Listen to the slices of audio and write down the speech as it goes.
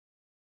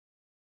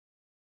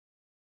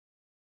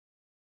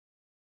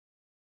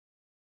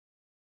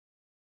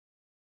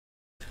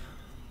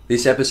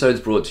This episode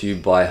is brought to you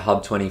by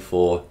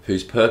Hub24,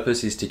 whose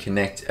purpose is to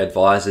connect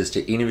advisors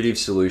to innovative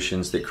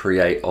solutions that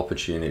create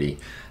opportunity.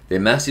 They're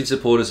massive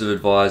supporters of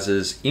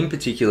advisors, in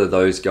particular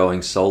those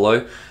going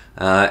solo,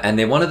 and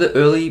they're one of the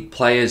early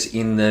players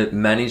in the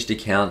managed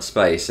account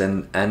space,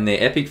 and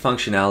their epic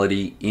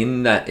functionality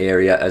in that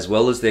area, as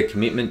well as their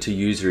commitment to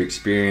user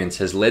experience,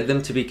 has led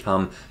them to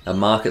become a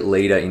market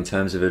leader in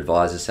terms of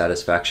advisor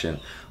satisfaction.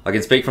 I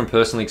can speak from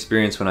personal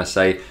experience when I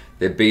say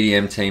their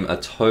BDM team are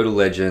total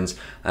legends,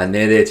 and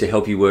they're there to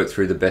help you work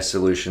through the best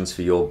solutions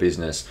for your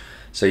business.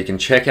 So you can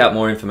check out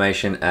more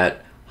information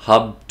at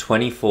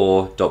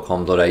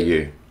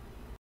hub24.com.au.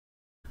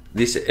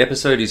 This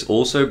episode is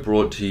also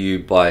brought to you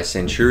by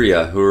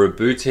Centuria, who are a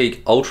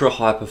boutique, ultra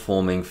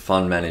high-performing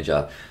fund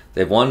manager.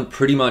 They've won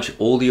pretty much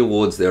all the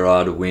awards there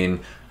are to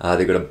win.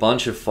 They've got a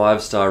bunch of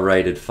 5-star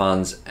rated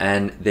funds,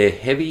 and they're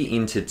heavy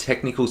into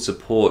technical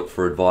support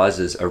for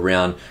advisors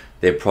around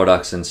their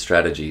products and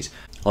strategies.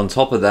 On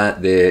top of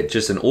that, they're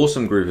just an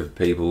awesome group of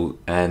people,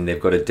 and they've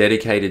got a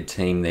dedicated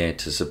team there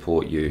to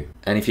support you.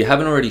 And if you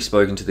haven't already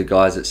spoken to the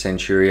guys at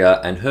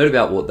Centuria and heard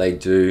about what they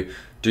do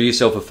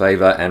yourself a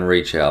favour and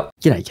reach out.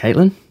 G'day,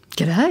 Caitlin.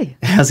 G'day.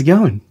 How's it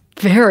going?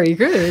 Very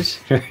good.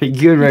 Very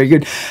good, very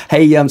good.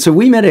 Hey, so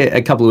we met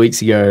a couple of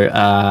weeks ago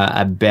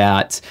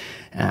about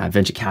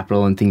venture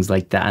capital and things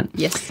like that.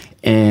 Yes.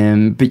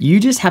 But you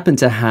just happen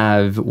to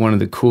have one of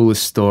the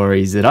coolest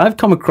stories that I've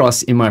come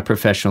across in my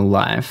professional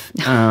life.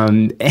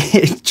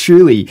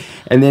 Truly.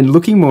 And then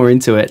looking more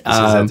into it. This is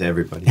out to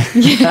everybody.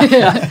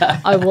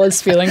 Yeah, I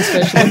was feeling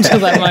special until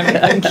that moment.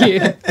 Thank you.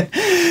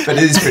 But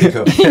it is pretty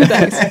cool.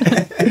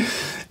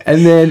 Thanks.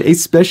 And then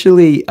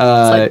especially... it's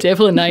like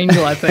devil and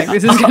angel, I think.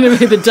 This is going to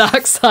be the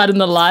dark side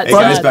and the light It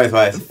side. goes both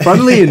ways.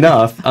 Funnily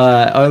enough,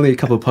 only a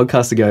couple of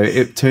podcasts ago,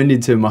 it turned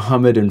into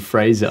Muhammad and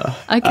Fraser.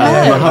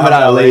 Okay. Muhammad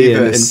Ali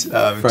and versus,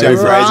 Joe Fraser.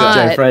 Fraser. Right.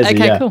 Joe Fraser,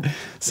 Okay, yeah. cool.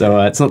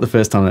 So it's not the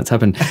first time that's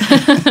happened.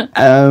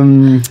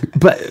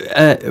 But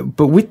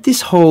with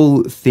this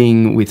whole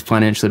thing with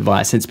financial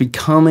advice, it's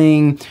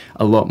becoming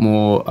a lot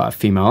more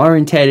female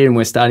orientated, and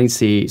we're starting to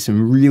see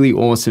some really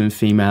awesome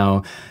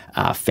female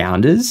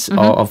founders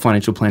of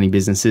financial planning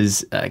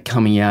businesses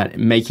coming out,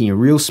 making a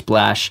real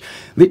splash,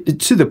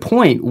 to the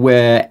point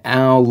where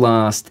our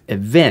last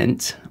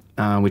event,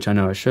 which I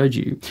know I showed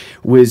you,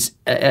 was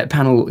a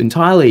panel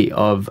entirely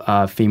of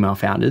female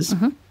founders.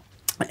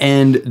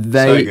 And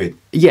they, So good.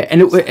 yeah,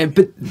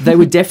 but they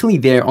were definitely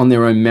there on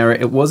their own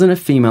merit. It wasn't a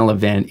female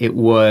event. It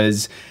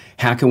was,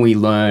 how can we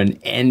learn?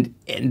 And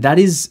that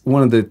is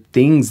one of the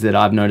things that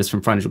I've noticed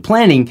from financial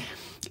planning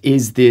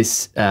is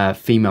this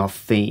female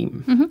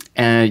theme.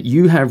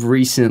 You have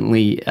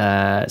recently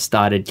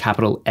started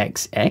Capital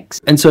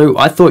XX. And so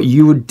I thought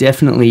you would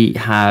definitely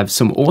have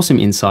some awesome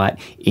insight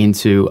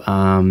into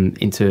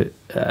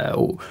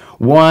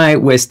why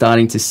we're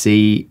starting to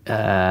see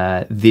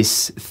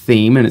this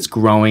theme, and it's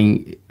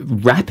growing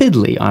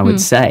rapidly, I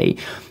would say.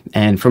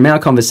 And from our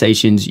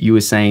conversations, you were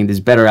saying there's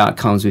better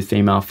outcomes with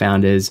female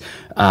founders,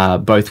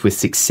 both with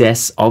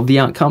success of the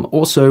outcome,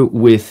 also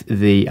with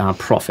the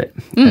profit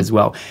as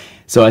well.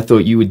 So I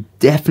thought you were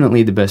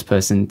definitely the best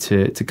person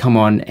to come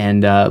on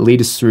and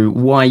lead us through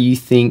why you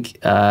think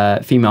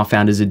female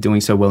founders are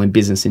doing so well in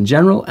business in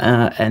general,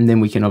 and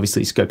then we can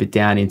obviously scope it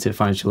down into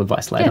financial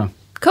advice later. Yeah.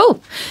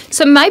 Cool.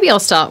 So maybe I'll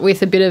start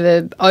with a bit of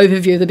an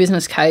overview of the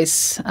business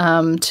case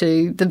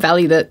to the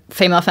value that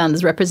female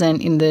founders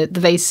represent in the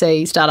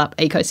VC startup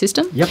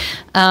ecosystem. Yep.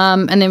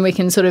 And then we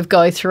can sort of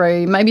go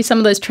through maybe some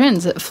of those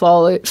trends that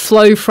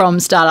flow from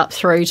startup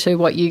through to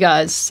what you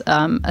guys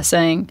are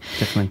seeing.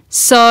 Definitely.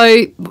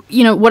 So,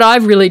 you know, what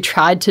I've really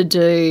tried to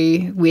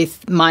do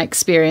with my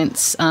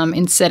experience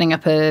in setting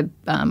up or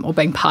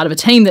being part of a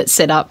team that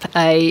set up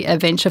a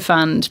venture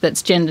fund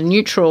that's gender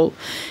neutral,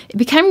 it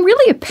became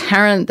really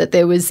apparent that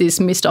there was this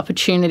missed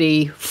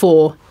opportunity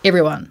for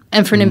everyone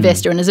and for an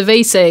investor. And as a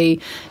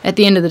VC, at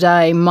the end of the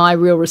day, my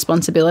real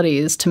responsibility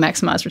is to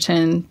maximise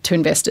return to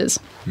investors.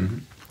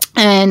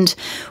 And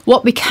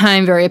what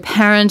became very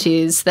apparent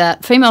is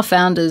that female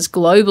founders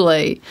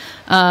globally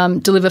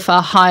deliver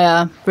far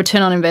higher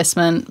return on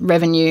investment,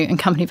 revenue and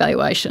company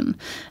valuation.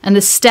 And the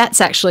stats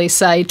actually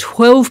say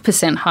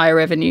 12% higher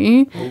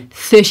revenue,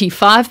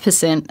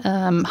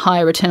 35%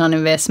 higher return on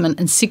investment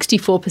and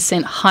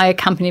 64% higher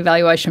company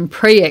valuation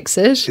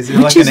pre-exit, Is it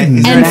like and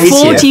an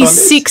ACF on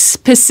this?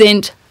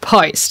 46%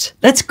 post.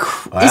 That's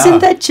Wow. Isn't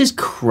that just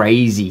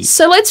crazy?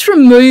 So let's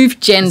remove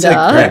It's gender.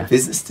 a great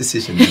business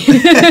decision.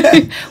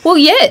 Well,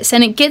 yes,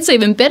 and it gets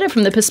even better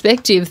from the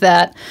perspective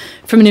that,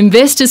 from an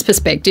investor's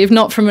perspective,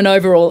 not from an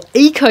overall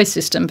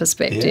ecosystem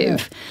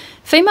perspective,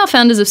 female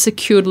founders have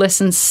secured less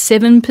than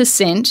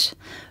 7%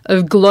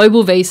 of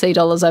global VC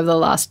dollars over the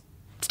last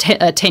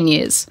 10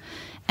 years.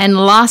 And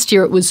last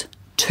year it was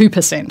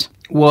 2%.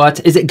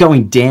 What? Is it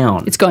going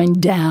down? It's going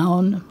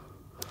down.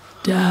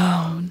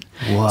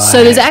 What?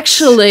 So there's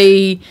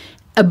actually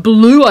a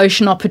blue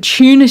ocean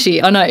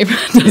opportunity. I know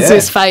everyone does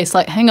this face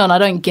like, hang on, I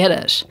don't get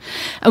it.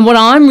 And what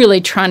I'm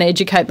really trying to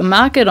educate the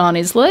market on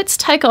is let's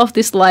take off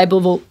this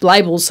label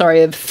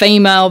of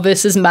female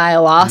versus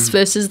male, us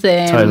versus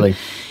them. Totally.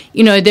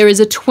 there is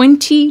a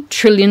 $20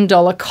 trillion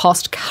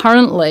cost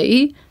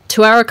currently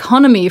to our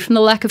economy from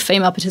the lack of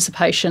female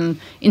participation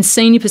in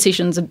senior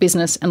positions of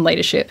business and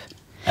leadership.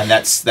 And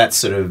that's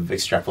sort of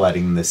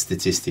extrapolating the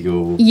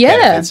statistical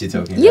benefits you're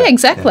talking about. Yeah,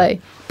 exactly.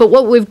 Yeah. But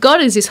what we've got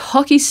is this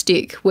hockey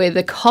stick where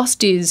the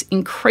cost is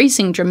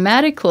increasing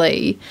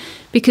dramatically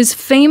because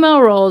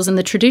female roles in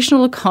the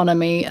traditional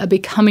economy are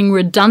becoming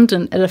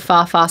redundant at a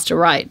far faster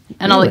rate.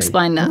 And I'll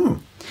explain that. Ooh.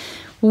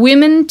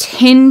 Women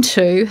tend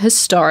to,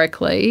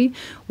 historically,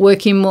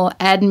 work in more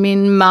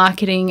admin,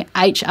 marketing,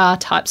 HR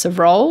types of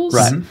roles.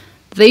 Right.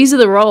 These are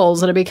the roles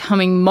that are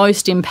becoming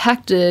most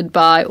impacted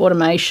by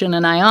automation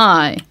and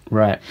AI.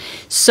 Right.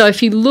 So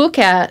if you look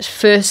at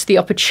first the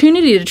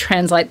opportunity to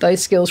translate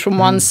those skills from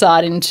one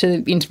side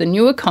into the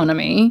new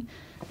economy,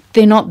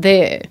 they're not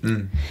there.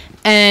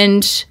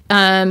 And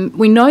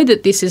we know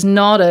that this is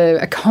not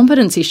a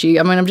competence issue.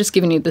 I mean, I'm just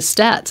giving you the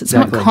stats. It's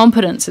not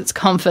competence, it's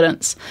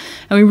confidence.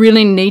 And we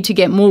really need to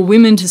get more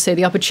women to see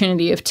the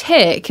opportunity of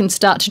tech and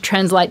start to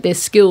translate their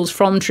skills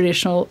from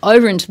traditional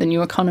over into the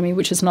new economy,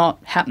 which is not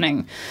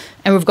happening.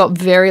 And we've got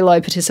very low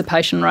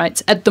participation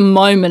rates at the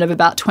moment of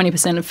about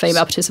 20% of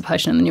female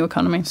participation in the new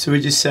economy. So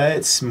would you say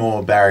it's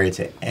more barrier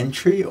to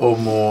entry or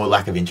more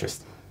lack of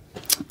interest?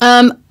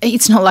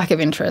 It's not lack of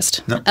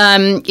interest. No.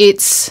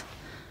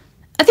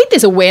 I think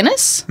there's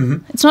awareness.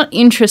 It's not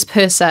interest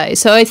per se.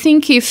 So I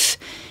think if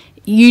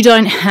you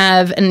don't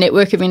have a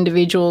network of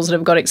individuals that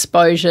have got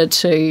exposure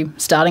to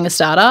starting a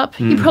startup,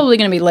 you're probably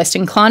going to be less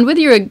inclined, whether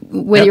you're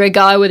a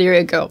guy, whether you're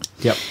a girl.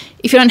 Yep.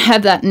 If you don't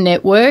have that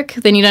network,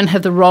 then you don't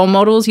have the role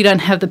models, you don't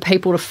have the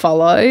people to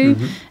follow.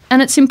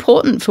 And it's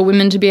important for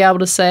women to be able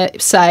to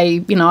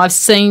say, I've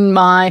seen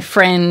my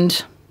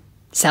friend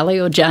Sally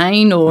or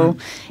Jane or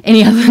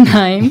any other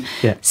name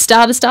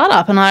start a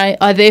startup, and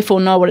I therefore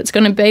know what it's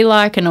going to be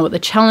like. I know what the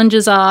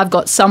challenges are. I've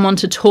got someone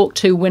to talk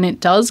to when it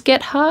does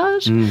get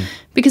hard.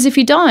 Because if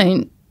you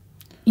don't,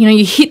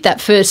 you hit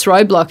that first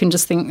roadblock and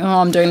just think,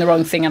 I'm doing the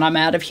wrong thing and I'm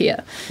out of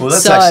here. Well,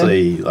 that's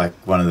actually like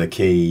one of the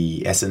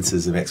key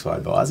essences of XY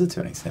Advisor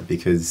to an extent,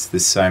 because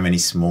there's so many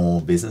small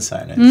business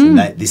owners. And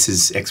this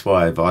is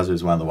XY Advisor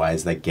is one of the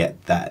ways they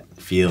get that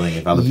feeling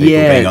of other people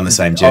being on the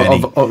same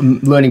journey. Of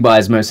learning by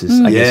osmosis,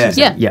 I guess.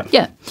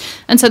 Yeah.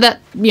 And so that,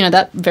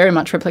 that very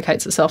much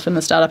replicates itself in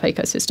the startup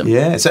ecosystem.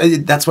 Yeah, so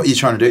that's what you're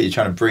trying to do. You're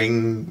trying to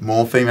bring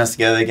more females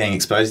together, getting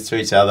exposed to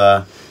each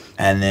other,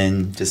 and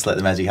then just let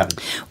the magic happen.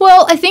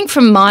 Well, I think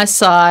from my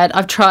side,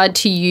 I've tried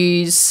to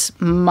use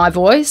my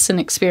voice and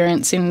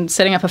experience in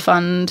setting up a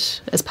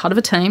fund as part of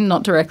a team,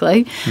 not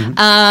directly,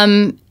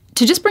 to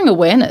just bring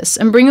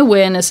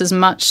awareness as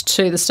much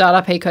to the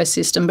startup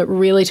ecosystem, but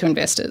really to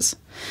investors.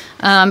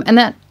 And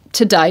that,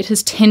 to date,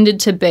 has tended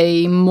to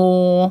be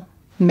more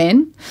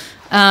men.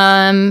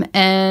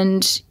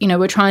 And,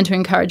 we're trying to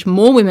encourage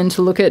more women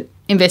to look at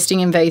investing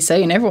in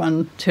VC and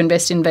everyone to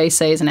invest in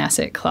VC as an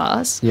asset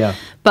class. Yeah.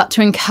 But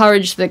to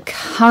encourage the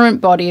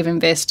current body of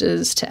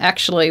investors to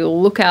actually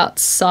look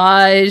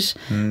outside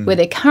where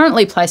they're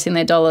currently placing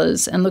their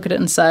dollars and look at it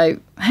and say,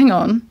 hang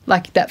on,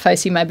 like that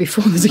face you made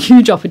before, there's a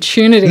huge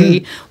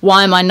opportunity.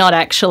 Why am I not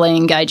actually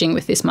engaging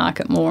with this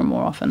market more and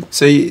more often?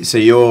 So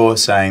you're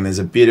saying there's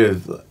a bit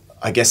of,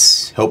 I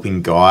guess,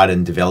 helping guide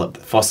and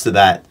foster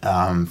that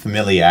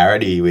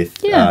familiarity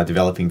with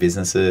developing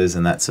businesses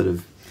and that sort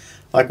of,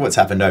 like what's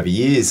happened over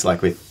years,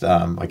 like with,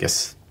 I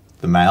guess,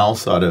 the male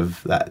side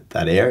of that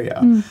area.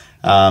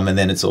 And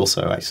then it's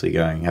also actually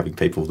having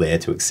people there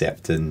to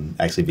accept and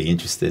actually be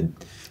interested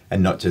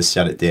and not just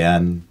shut it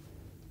down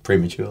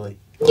prematurely.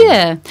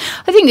 Yeah.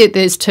 I think that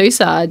there's two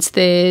sides.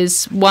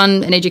 There's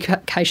one, an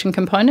education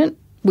component,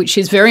 which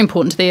is very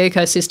important to the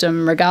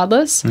ecosystem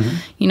regardless.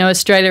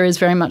 Australia is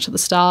very much at the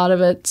start of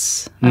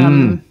its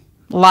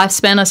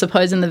lifespan, I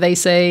suppose, in the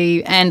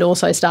VC and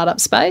also startup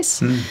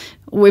space.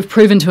 We've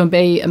proven to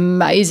be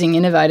amazing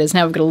innovators.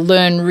 Now we've got to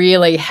learn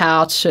really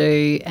how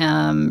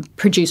to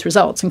produce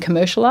results and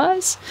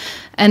commercialise.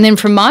 And then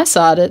from my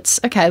side, it's,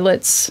 okay,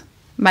 let's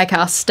make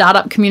our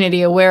startup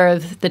community aware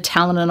of the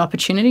talent and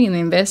opportunity and the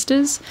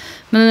investors.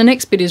 And then the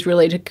next bit is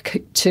really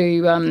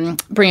to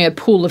bring a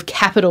pool of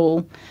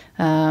capital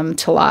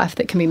to life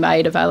that can be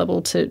made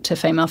available to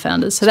female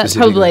founders. So that's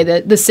probably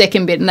the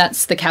second bit, and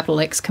that's the Capital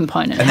X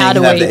component. And then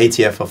you have the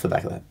ETF off the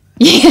back of that.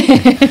 Yeah.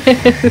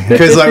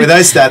 Because with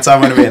those stats, I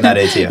want to be in that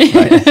ETF.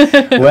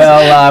 Right?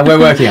 Well, we're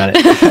working on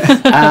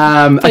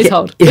it. Please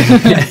hold.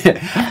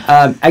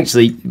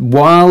 Actually,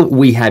 while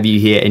we have you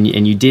here,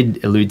 and you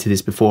did allude to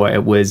this before,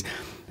 it was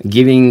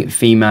giving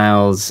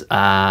females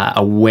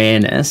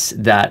awareness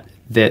that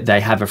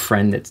they have a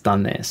friend that's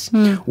done this.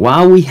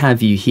 While we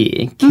have you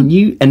here, can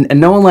you, and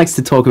no one likes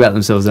to talk about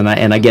themselves, and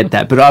I get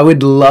that, but I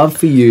would love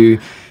for you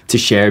to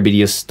share a bit of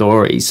your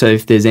story. So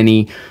if there's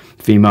any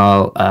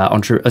female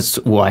financial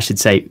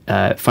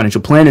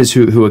planners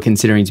who are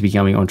considering to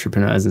becoming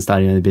entrepreneurs and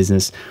starting their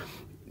business,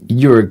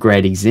 you're a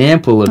great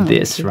example of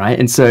this, right?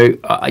 And so,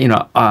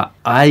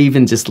 I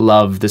even just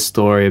love the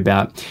story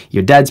about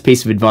your dad's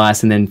piece of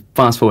advice, and then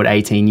fast forward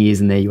 18 years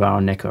and there you are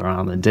on Necker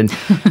Island.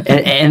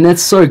 And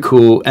that's so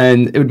cool.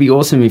 And it would be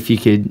awesome if you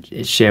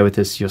could share with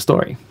us your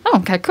story. Oh,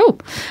 okay, cool.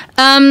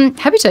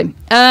 Happy to.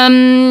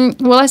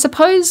 Well, I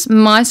suppose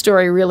my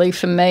story really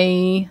for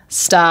me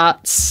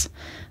starts,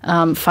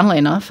 funnily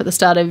enough, at the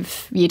start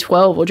of year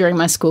 12 or during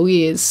my school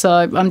years. So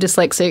I'm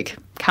dyslexic,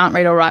 can't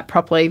read or write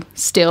properly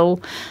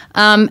still.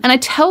 And I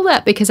tell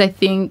that because I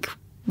think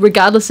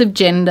regardless of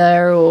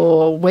gender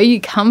or where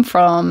you come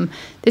from,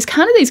 there's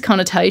kind of these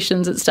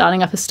connotations that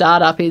starting up a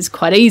startup is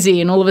quite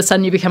easy, and all of a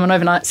sudden you become an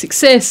overnight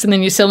success, and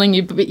then you're selling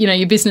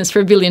your business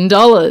for $1 billion.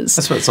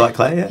 That's what it's like,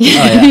 Claire.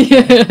 Yeah. Oh,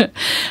 yeah.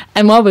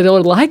 And while we'd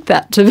all like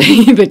that to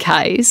be the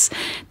case,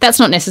 that's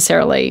not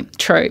necessarily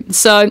true.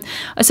 So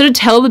I sort of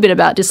tell a bit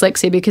about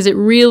dyslexia because it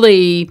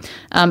really,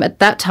 at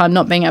that time,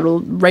 not being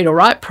able to read or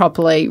write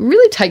properly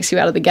really takes you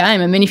out of the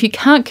game. I mean, if you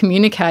can't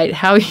communicate,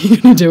 how are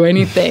you going to do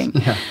anything?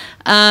 Yeah.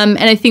 And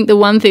I think the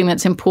one thing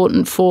that's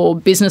important for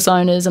business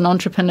owners and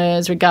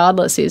entrepreneurs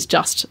regardless is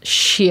just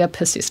sheer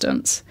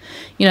persistence.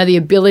 The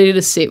ability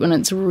to sit when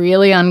it's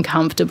really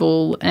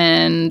uncomfortable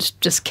and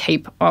just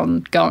keep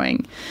on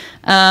going.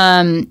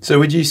 So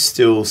would you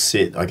still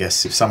sit, I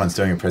guess, if someone's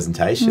doing a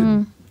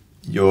presentation,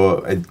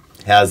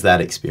 how's that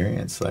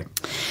experience like?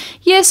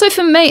 Yeah, so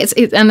for me,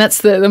 and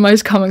that's the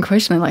most common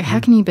question. Like, how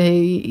can you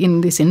be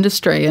in this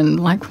industry and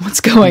like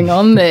what's going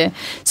on there?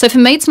 So for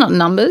me, it's not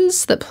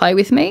numbers that play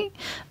with me.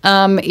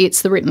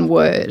 It's the written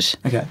word.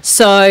 Okay.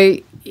 So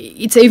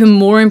it's even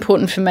more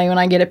important for me when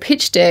I get a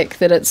pitch deck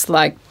that it's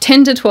like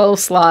 10 to 12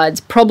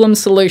 slides, problem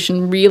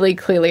solution really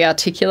clearly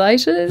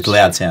articulated. With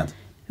loud sound.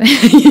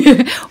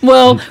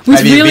 Well,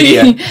 with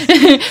Maybe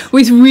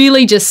with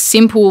really just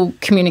simple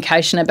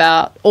communication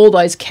about all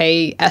those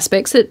key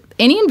aspects that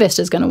any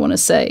investor is going to want to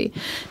see.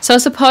 So I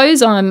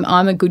suppose I'm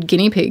a good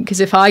guinea pig because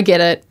if I get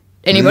it,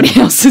 anybody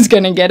else is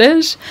going to get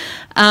it.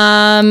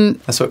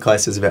 That's what Clay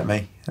says about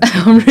me.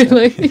 Oh,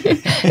 really?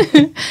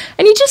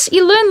 And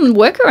you learn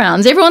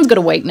workarounds. Everyone's got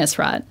a weakness,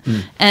 right?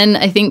 And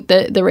I think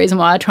that the reason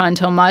why I try and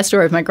tell my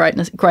story of my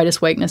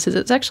greatest weakness is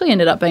it's actually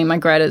ended up being my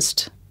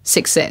greatest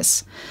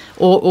success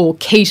or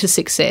key to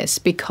success,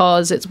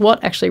 because it's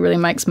what actually really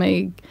makes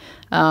me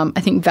I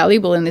think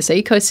valuable in this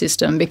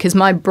ecosystem, because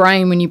my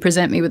brain, when you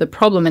present me with a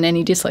problem, in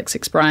any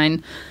dyslexic's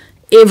brain,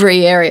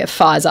 every area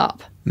fires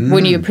up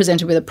when you're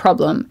presented with a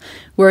problem,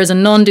 whereas a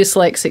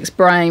non-dyslexic's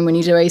brain, when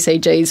you do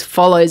ECGs,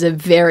 follows a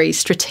very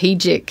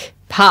strategic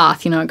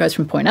path. It goes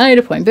from point A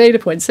to point B to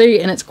point C,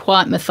 and it's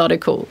quite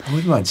methodical. I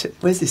wouldn't mind.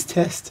 Where's this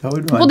test? I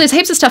wouldn't mind. Well, there's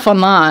heaps of stuff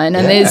online,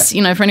 and there's,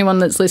 for anyone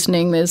that's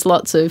listening, there's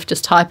lots of,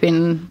 just type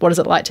in what is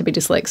it like to be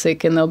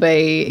dyslexic, and there'll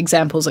be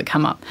examples that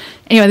come up.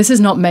 Anyway, this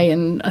is not me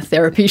in a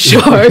therapy show.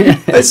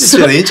 That's just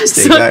really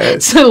interesting.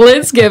 So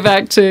let's get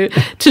back to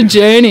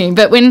journey.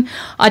 But when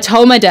I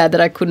told my dad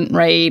that I couldn't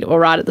read or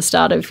write at the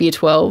start of year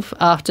 12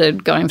 after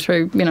going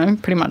through,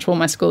 pretty much all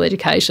my school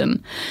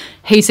education,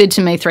 he said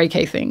to me 3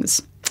 key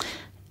things.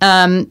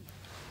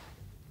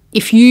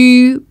 If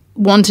you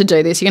want to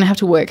do this, you're going to have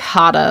to work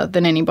harder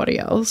than anybody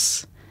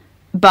else.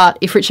 But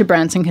if Richard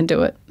Branson can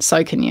do it,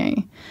 so can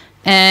you.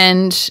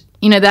 And,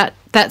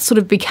 that sort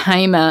of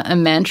became a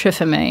mantra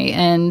for me.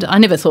 And I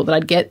never thought that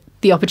I'd get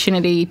the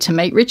opportunity to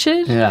meet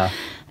Richard. Yeah.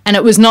 And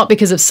it was not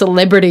because of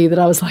celebrity that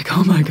I was like,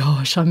 oh my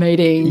gosh, I'm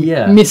meeting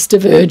Yeah. Mr.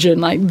 Virgin,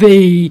 like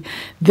the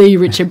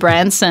Richard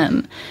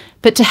Branson.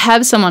 But to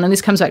have someone, and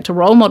this comes back to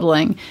role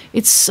modelling,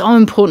 it's so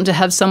important to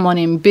have someone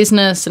in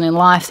business and in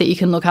life that you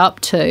can look up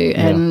to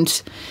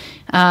and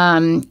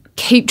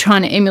keep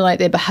trying to emulate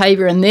their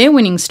behaviour and their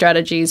winning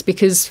strategies,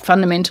 because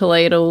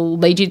fundamentally it'll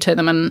lead you to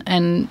them.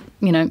 And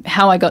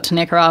how I got to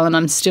Necker Island,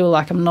 I'm still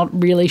like, I'm not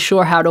really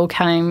sure how it all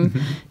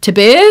came to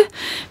bear.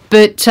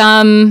 But,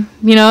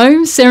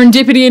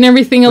 serendipity and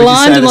everything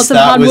aligned and lots of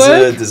hard work.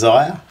 Was a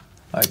desire?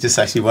 Like just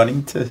actually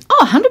wanting to?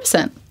 Oh,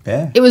 100%.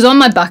 Yeah. It was on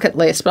my bucket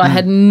list, but I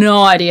had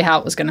no idea how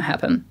it was going to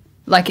happen.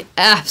 Like,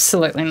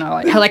 absolutely no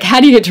idea. Like, how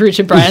do you get to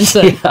Richard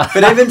Branson?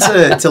 But even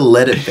to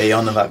let it be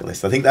on the bucket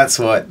list, I think that's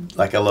what,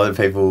 like, a lot of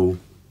people,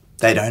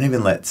 they don't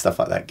even let stuff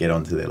like that get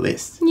onto their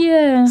list.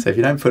 Yeah. So if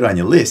you don't put it on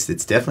your list,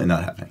 it's definitely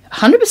not happening.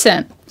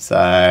 100%. So,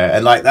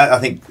 and like that, I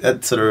think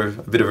that's sort of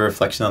a bit of a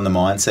reflection on the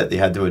mindset that you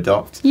had to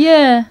adopt.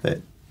 Yeah.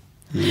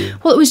 Yeah.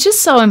 Well, it was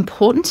just so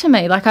important to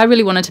me. Like, I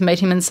really wanted to meet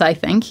him and say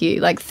thank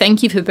you. Like,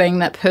 thank you for being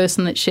that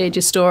person that shared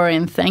your story,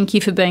 and thank you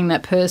for being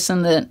that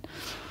person that,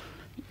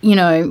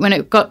 when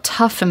it got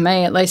tough for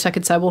me, at least I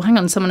could say, well, hang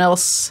on, someone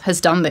else has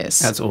done this.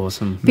 That's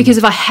awesome. Because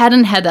if I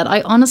hadn't had that,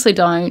 I honestly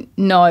don't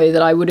know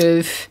that I would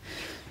have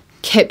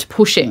kept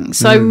pushing.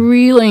 So I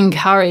really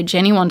encourage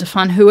anyone to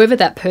find whoever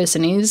that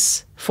person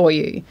is for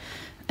you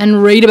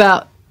and read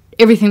about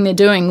everything they're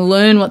doing,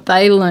 learn what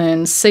they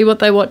learn, see what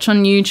they watch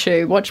on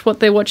YouTube, watch what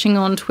they're watching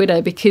on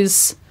Twitter,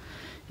 because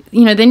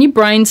then your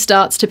brain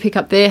starts to pick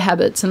up their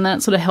habits, and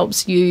that sort of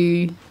helps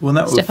you. Well,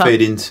 that will step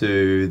feed up.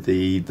 into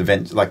the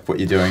vent, like what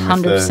you're doing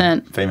 100%.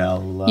 with the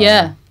female.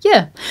 Yeah.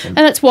 And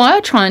it's why I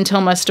try and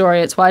tell my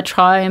story. It's why I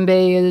try and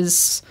be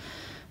as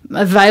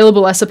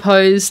available, I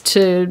suppose,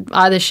 to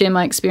either share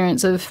my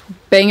experience of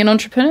being an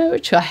entrepreneur,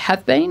 which I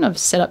have been. I've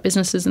set up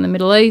businesses in the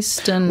Middle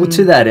East. And Well,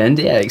 to that end,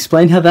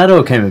 explain how that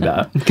all came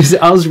about. Because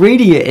I was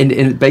reading it,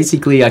 and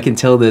basically I can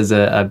tell there's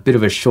a bit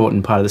of a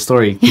shortened part of the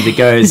story. Because it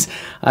goes,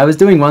 I was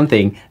doing one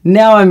thing,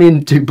 now I'm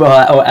in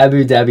Dubai, or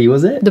Abu Dhabi,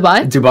 was it?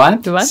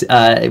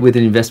 Dubai. With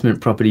an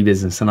investment property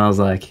business. And I was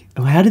like,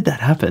 oh, how did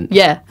that happen?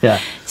 Yeah. Yeah.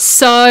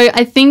 So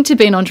I think to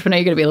be an entrepreneur,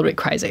 you've got to be a little bit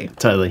crazy.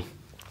 Totally.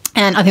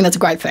 And I think that's a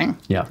great thing.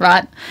 Yeah.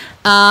 Right?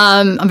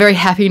 I'm very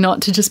happy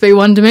not to just be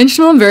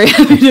one-dimensional. I'm very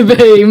happy to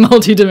be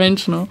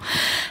multi-dimensional.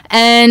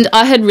 And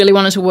I had really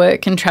wanted to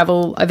work and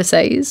travel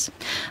overseas.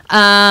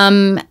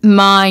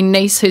 My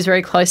niece, who's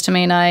very close to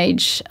me in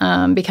age,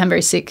 became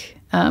very sick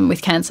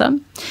with cancer.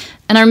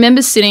 And I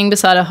remember sitting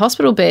beside her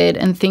hospital bed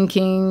and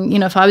thinking,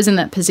 if I was in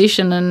that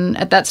position, and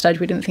at that stage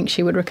we didn't think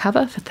she would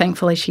recover. But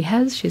thankfully she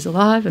has. She's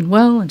alive and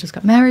well and just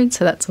got married,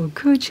 so that's all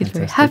good. She's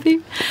very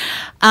happy.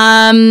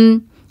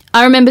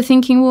 I remember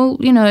thinking, well,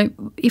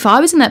 if I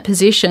was in that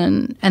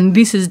position and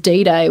this is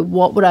D-Day,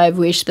 what would I have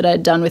wished that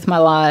I'd done with my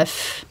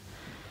life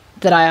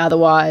that I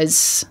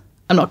otherwise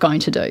am not going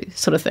to do,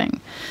 sort of thing.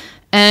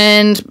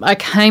 And I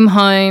came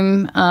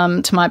home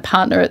to my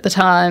partner at the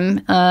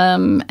time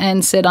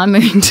and said, I'm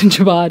moving to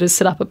Dubai to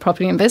set up a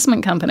property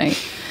investment company.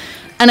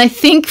 And I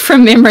think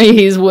from memory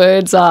his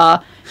words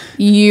are,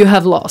 you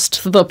have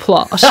lost the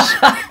plot.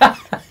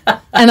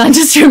 And I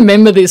just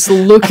remember this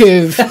look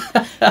of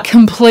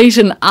complete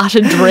and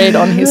utter dread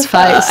on his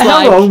face.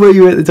 How old were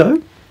you at the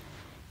time?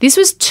 This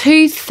was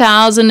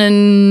 2000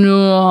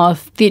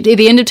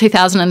 the end of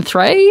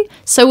 2003.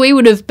 So we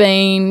would have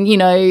been,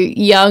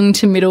 young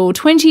to middle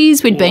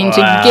 20s. We'd been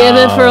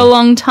together for a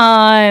long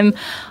time.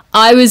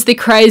 I was the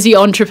crazy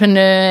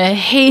entrepreneur.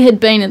 He had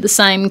been at the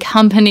same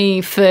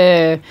company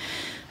for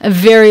a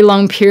very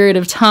long period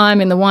of time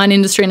in the wine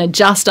industry and had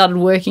just started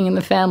working in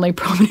the family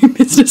property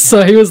business.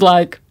 So he was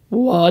like,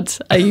 what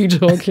are you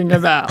talking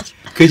about?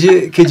 Could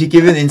you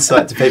give an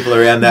insight to people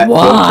around that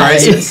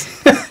process?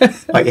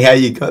 Like how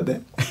you got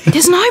there?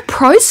 There's no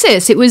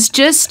process. It was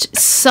just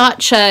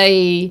such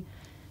a...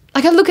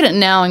 I look at it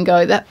now and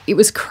go, that it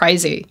was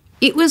crazy.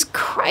 It was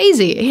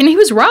crazy. And he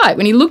was right.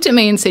 When he looked at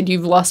me and said,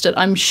 you've lost it,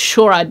 I'm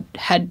sure I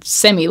had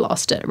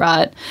semi-lost it,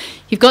 right?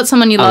 You've got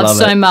someone you love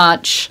so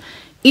much.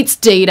 It's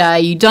D-Day.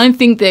 You don't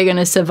think they're going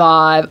to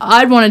survive.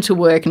 I'd wanted to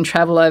work and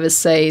travel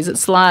overseas.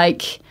 It's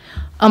like,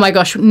 oh my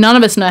gosh, none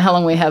of us know how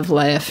long we have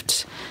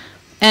left.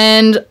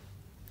 And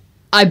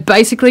I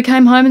basically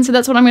came home and said,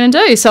 that's what I'm going to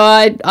do. So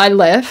I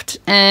left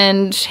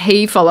and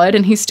he followed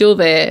and he's still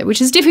there,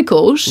 which is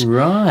difficult.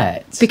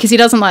 Right. Because he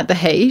doesn't like the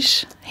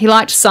heat. He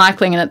liked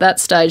cycling, and at that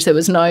stage there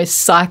was no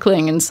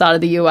cycling inside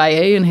of the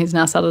UAE, and he's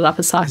now started up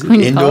a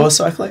cycling Indoor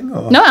cycling?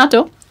 Or? No,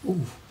 outdoor.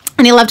 Ooh.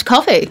 And he loved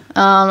coffee,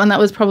 and that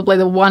was probably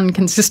the one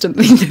consistent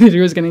thing that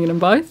he was going to get them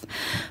both.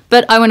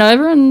 But I went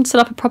over and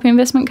set up a property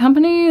investment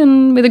company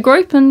and with a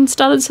group and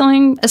started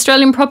selling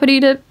Australian property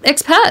to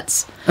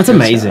expats. That's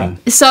amazing.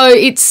 So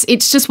it's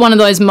just one of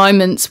those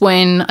moments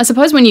when, I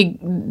suppose when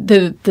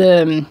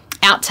the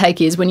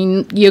outtake is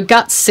when your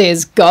gut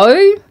says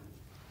go,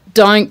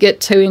 don't get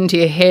too into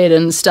your head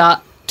and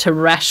start to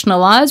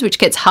rationalise, which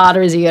gets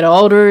harder as you get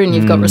older and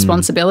you've got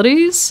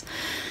responsibilities.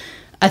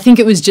 I think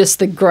it was just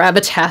the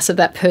gravitas of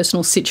that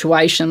personal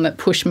situation that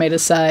pushed me to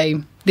say,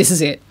 this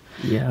is it.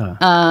 Yeah.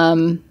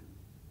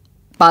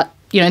 But,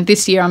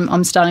 this year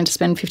I'm starting to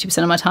spend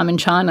 50% of my time in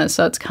China,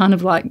 so it's kind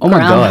of like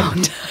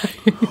Groundhog Day.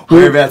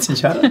 Whereabouts in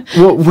China?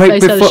 Well,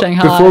 wait,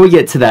 Before we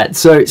get to that,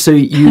 so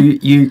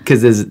you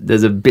because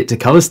there's a bit to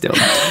cover still.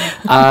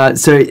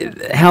 So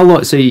how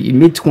long? So you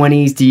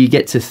mid-20s, do you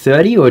get to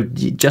 30 or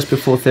just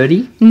before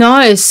 30?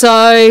 No,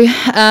 so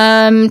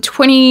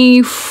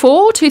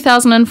 24,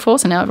 2004,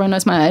 so now everyone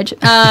knows my age.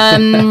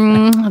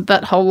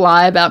 That whole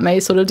lie about me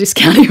sort of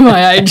discounting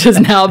my age has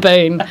now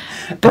been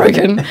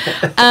broken.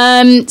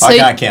 I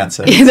can't count,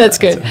 so. Yeah, that's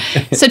good.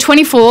 So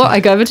 24, I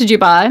go over to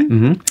Dubai.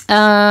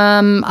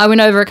 Mm-hmm. I went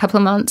over a couple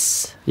of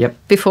months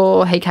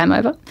before he came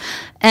over.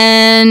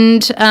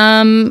 And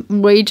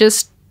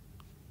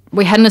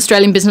we had an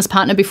Australian business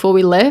partner before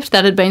we left.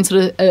 That had been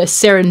sort of a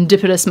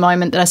serendipitous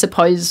moment that I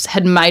suppose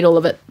had made all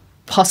of it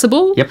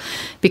possible. Yep.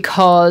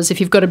 Because if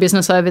you've got a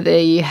business over there,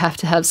 you have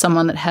to have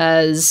someone that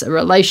has a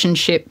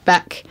relationship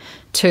back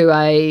to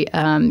a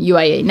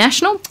UAE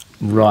national.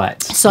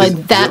 Right. So is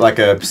it like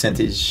a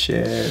percentage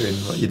share in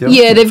what you're doing?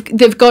 Yeah,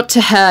 you've got to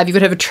have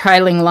a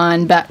trailing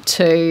line back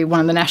to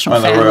one of the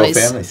national families. One of the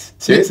royal families.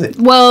 Seriously?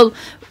 Well,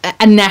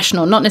 a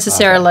national, not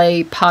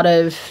necessarily part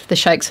of the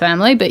Sheikh's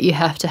family, but you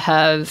have to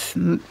have.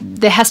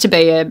 There has to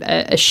be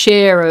a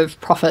share of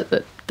profit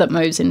that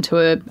moves into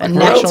a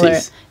national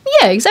area.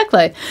 Yeah,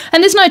 exactly.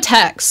 And there's no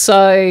tax,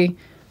 so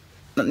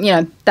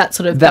that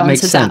sort of that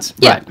makes balances sense.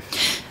 out.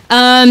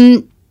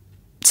 Right.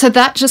 So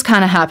that just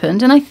kind of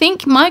happened. And I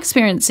think my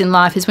experience in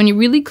life is when you're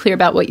really clear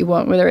about what you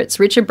want, whether it's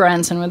Richard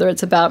Branson, whether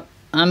it's about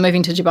I'm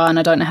moving to Dubai and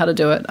I don't know how to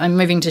do it. I'm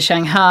moving to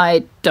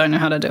Shanghai, don't know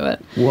how to do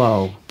it.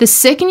 Whoa. The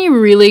second you're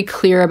really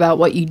clear about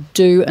what you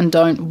do and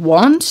don't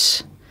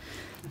want,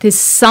 there's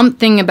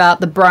something about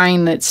the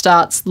brain that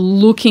starts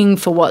looking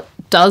for what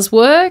does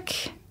work.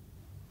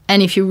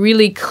 And if you're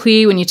really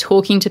clear when you're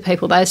talking to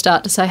people, they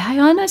start to say, hey,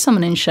 I know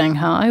someone in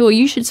Shanghai, or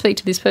you should speak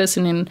to this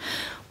person in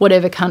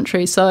whatever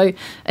country. So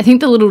I think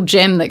the little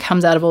gem that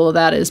comes out of all of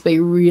that is be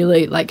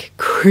really like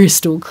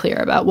crystal clear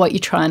about what you're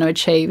trying to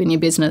achieve in your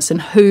business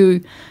and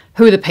who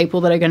are the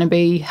people that are going to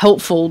be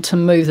helpful to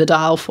move the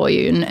dial for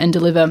you and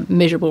deliver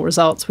measurable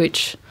results,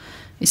 which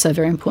is so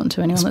very important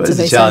to anyone that's a VC.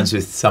 The challenge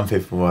with some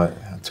people, I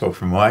talk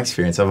from my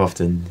experience, I've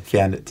often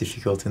found it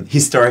difficult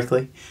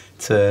historically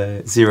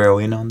to zero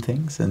in on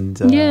things. And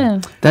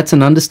that's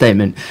an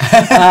understatement.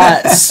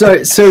 So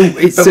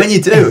when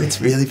you do, it's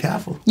really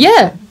powerful.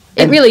 Yeah,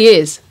 it really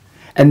is.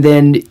 And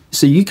then,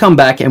 so you come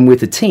back and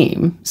with a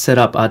team set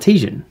up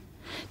Artesian.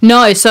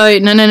 No, so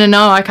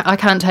no. I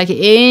can't take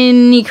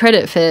any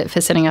credit for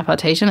setting up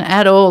Artesian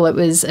at all. It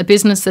was a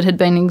business that had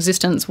been in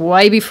existence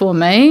way before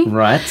me.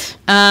 Right.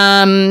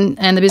 And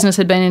the business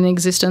had been in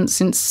existence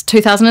since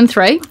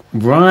 2003.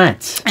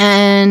 Right.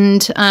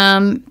 And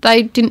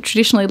they didn't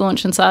traditionally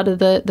launch inside of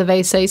the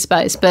VC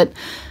space, but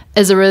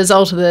as a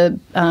result of the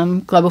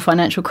global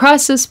financial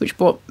crisis, which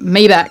brought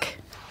me back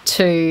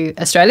to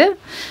Australia,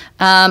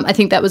 I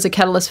think that was a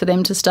catalyst for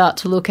them to start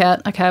to look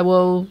at, okay,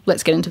 well,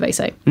 let's get into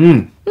VC.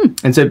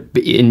 And so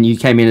you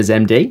came in as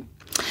MD?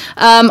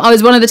 I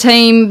was one of the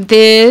team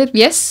there,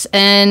 yes,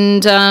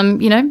 and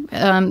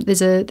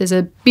there's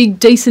a big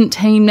decent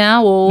team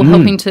now, all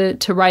helping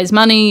to raise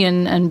money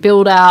and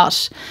build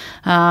out,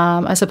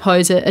 I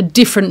suppose, a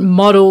different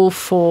model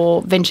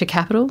for venture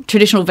capital.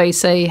 Traditional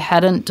VC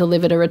hadn't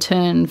delivered a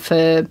return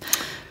for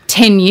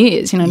 10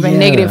 years, been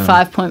negative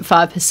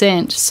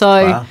 5.5%.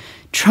 So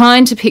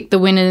trying to pick the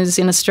winners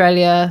in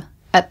Australia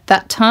at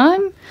that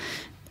time,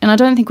 and I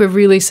don't think we've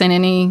really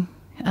seen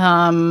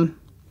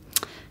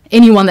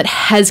anyone that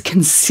has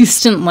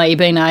consistently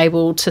been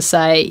able to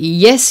say,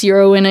 yes,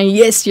 you're a winner,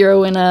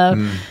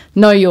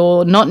 no,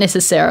 you're not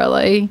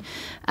necessarily.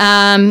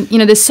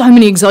 There's so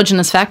many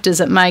exogenous factors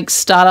that make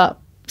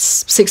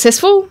startups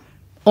successful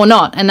or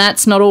not, and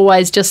that's not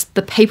always just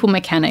the people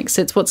mechanics.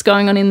 It's what's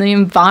going on in the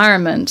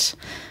environment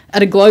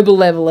at a global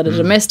level, at a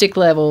domestic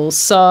level.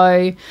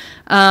 So,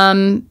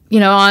 I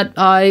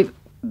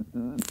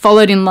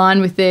followed in line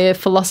with their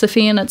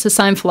philosophy, and it's the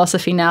same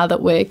philosophy now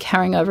that we're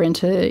carrying over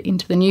into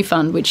the new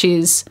fund, which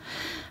is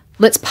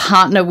let's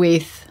partner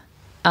with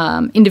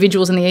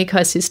individuals in the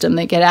ecosystem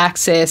that get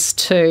access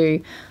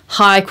to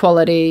high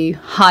quality,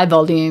 high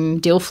volume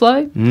deal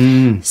flow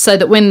so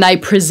that when they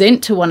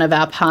present to one of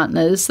our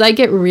partners, they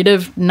get rid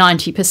of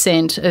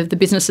 90% of the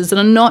businesses that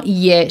are not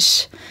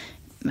yet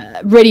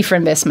ready for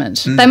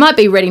investment. They might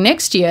be ready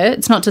next year.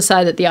 It's not to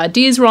say that the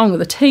idea's wrong or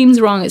the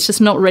team's wrong. It's just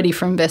not ready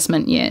for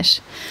investment yet.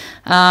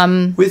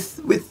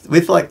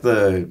 With like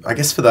I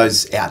guess for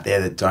those out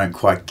there that don't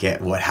quite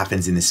get what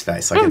happens in this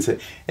space, like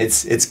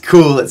it's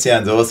cool. It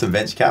sounds awesome,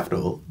 venture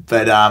capital,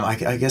 but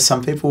I guess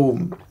some people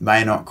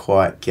may not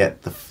quite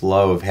get the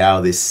flow of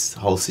how this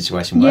whole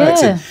situation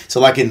works. And so,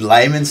 like in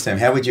layman's term,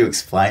 how would you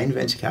explain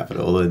venture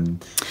capital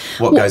and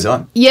what goes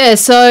on? Yeah,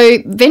 so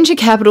venture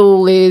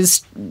capital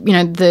is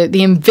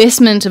the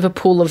investment of a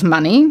pool of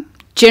money,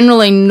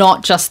 generally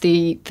not just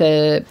the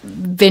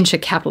venture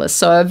capitalist.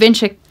 So a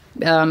venture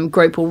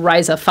group will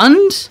raise a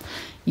fund,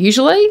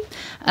 usually,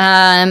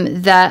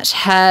 that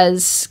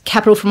has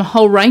capital from a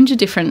whole range of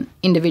different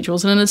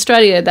individuals. And in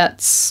Australia,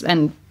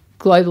 and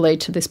globally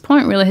to this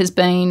point, really has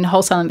been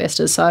wholesale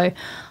investors. So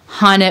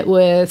high net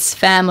worths,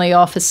 family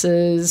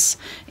offices,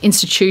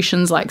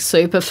 institutions like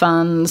super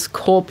funds,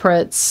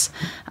 corporates,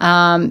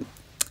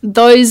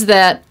 those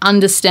that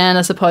understand,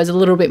 I suppose, a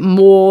little bit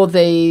more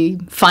the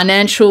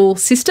financial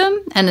system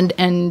and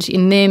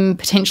in them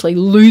potentially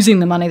losing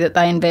the money that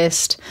they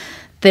invest,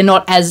 they're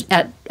not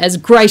as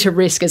great a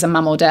risk as a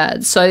mum or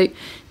dad. So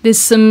there's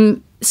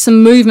some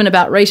movement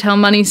about retail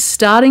money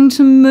starting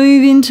to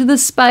move into the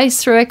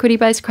space through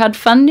equity-based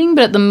crowdfunding,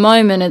 but at the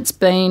moment it's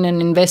been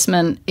an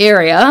investment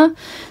area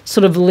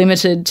sort of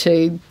limited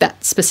to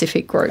that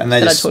specific group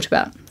that I talked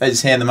about. They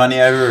just hand the money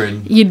over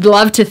and... You'd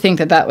love to think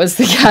that was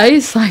the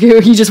case. Like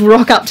you just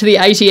rock up to the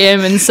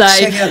ATM and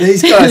say... Check out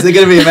these guys, they're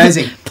going to be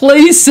amazing.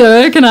 Please,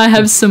 sir, can I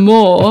have some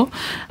more?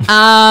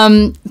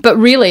 But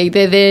really,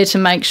 they're there to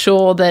make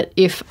sure that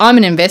if I'm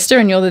an investor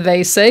and you're the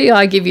VC,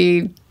 I give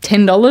you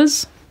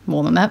 $10,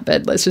 more than that,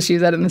 but let's just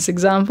use that in this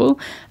example,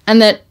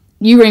 and that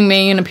you ring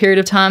me in a period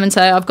of time and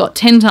say, I've got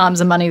 10 times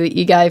the money that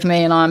you gave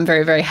me and I'm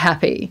very, very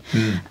happy.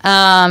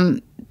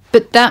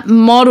 But that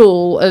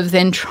model of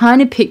then trying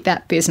to pick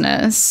that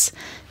business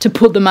to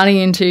put the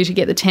money into to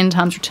get the 10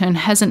 times return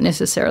hasn't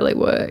necessarily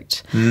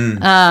worked.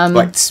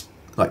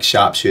 Like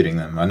sharpshooting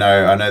them. I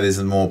know there's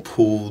a more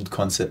pooled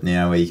concept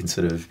now where you can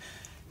sort of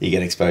you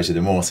get exposure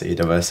to more, so you're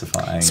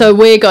diversifying. So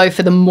we go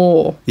for the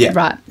more,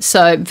 right?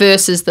 So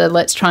versus the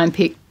let's try and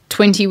pick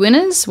 20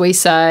 winners, we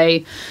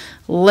say,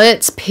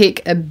 let's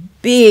pick a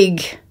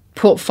big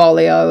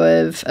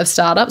portfolio of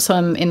startups. So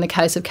in the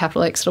case of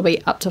Capital X, it'll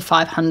be up to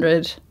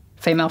 500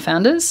 female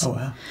founders. Oh,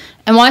 wow.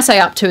 And why I say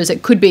up to is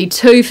it could be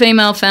 2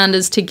 female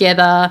founders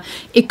together.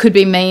 It could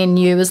be me and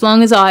you, as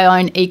long as I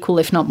own equal,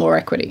 if not more,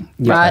 equity,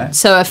 right? Okay.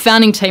 So a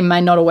founding team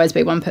may not always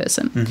be one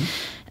person.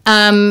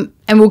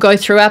 And we'll go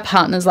through our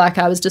partners like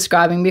I was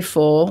describing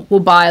before. We'll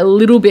buy a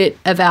little bit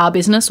of our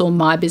business or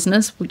my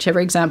business, whichever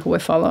example we're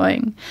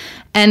following.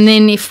 And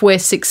then if we're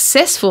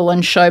successful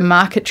and show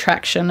market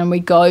traction and we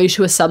go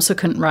to a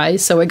subsequent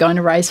raise, so we're going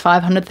to raise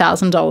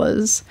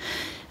 $500,000,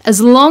 as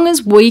long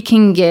as we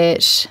can get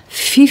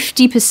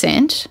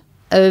 50%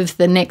 of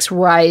the next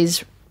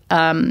raise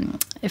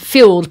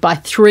filled by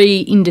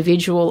 3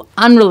 individual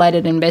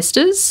unrelated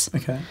investors,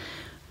 Okay.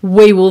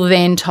 we will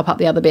then top up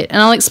the other bit.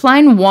 And I'll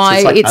explain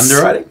why. So it's like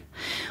underwriting?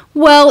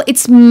 Well,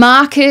 it's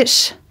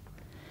market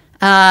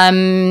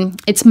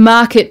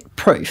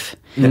proof.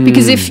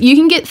 Because if you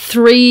can get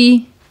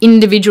 3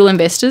 individual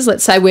investors,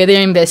 let's say we're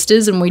their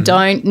investors and we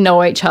don't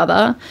know each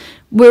other,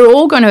 we're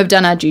all going to have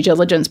done our due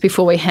diligence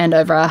before we hand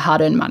over our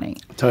hard-earned money.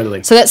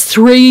 Totally. So that's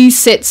 3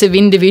 sets of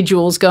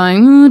individuals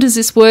going, oh, does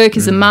this work?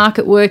 Is the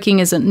market working?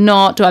 Is it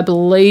not? Do I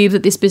believe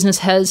that this business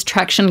has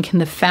traction? Can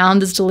the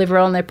founders deliver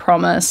on their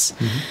promise?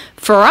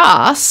 For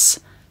us,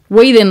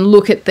 we then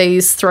look at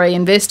these 3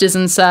 investors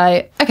and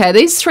say, okay,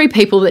 these 3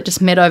 people that just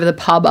met over the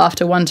pub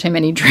after one too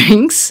many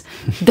drinks,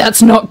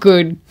 that's not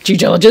good due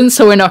diligence,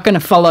 so we're not going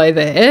to follow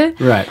there.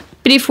 Right.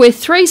 But if we're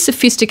 3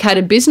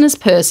 sophisticated business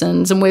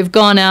persons and we've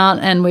gone out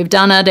and we've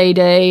done our DD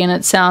and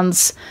it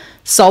sounds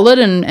solid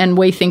and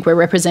we think we're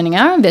representing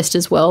our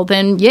investors well,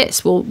 then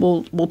yes,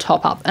 we'll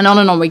top up, and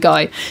on we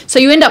go. So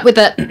you end up with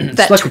that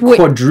It's like a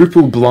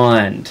quadruple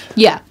blind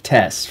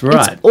test,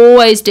 right? It's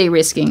always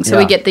de-risking. So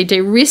we Yeah. get the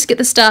de-risk at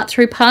the start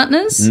through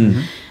partners,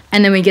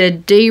 and then we get a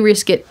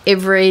de-risk at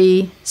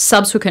every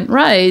subsequent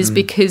raise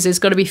because there's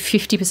got to be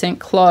 50%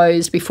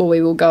 closed before we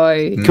will go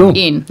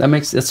in.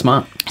 That's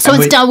smart. So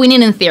it's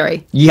Darwinian in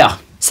theory. Yeah.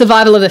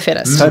 Survival of the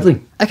fittest.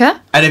 Totally. Okay?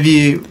 And have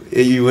you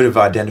would have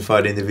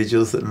identified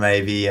individuals that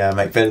maybe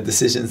make better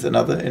decisions than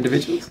other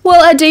individuals?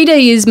 Well, our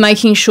DD is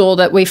making sure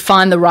that we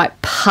find the right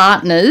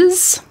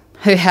partners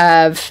who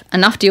have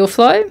enough deal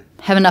flow,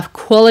 have enough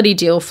quality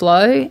deal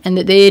flow, and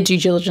that their due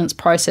diligence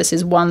process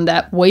is one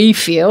that we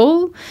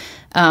feel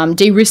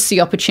de-risks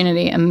the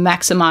opportunity and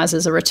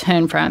maximises a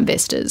return for our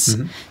investors.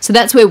 So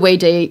that's where we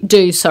do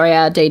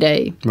our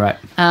DD. Right.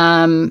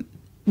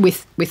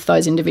 With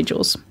those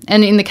individuals.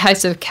 And in the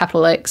case of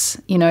Capital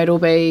X, it'll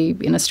be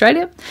in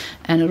Australia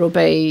and it'll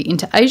be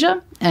into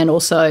Asia and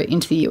also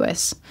into the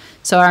US.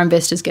 So our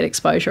investors get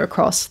exposure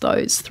across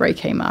those 3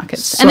 key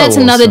markets. So and that's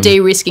another awesome.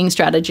 De-risking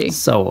strategy.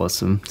 So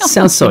awesome.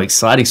 Sounds so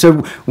exciting.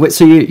 So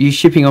you're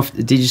shipping off,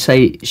 did you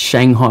say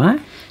Shanghai?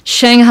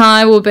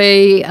 Shanghai will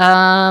be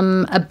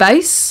a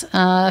base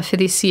for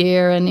this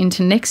year and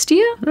into next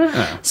year.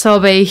 Yeah. So I'll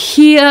be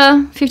here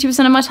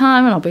 50% of my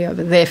time and I'll be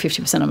over there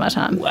 50% of my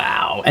time.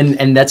 Wow.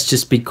 And that's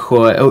just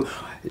because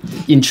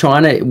in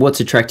China, what's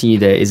attracting you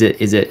there? Is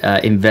it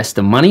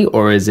investor money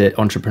or is it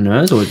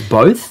entrepreneurs or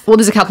both? Well,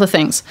 there's a couple of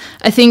things.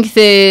 I think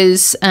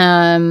there's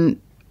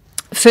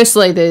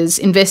firstly there's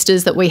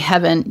investors that we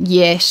haven't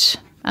yet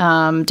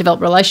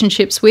developed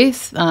relationships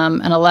with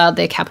and allowed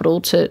their capital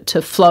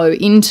to flow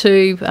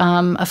into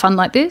a fund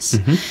like this.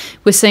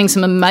 We're seeing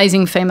some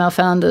amazing female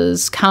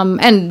founders come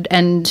and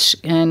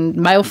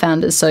male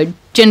founders, so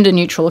gender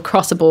neutral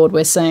across the board.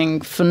 We're seeing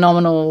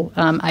phenomenal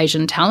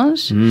Asian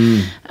talent.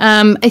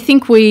 I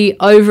think we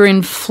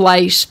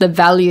overinflate the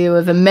value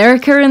of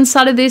America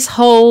inside of this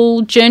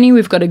whole journey.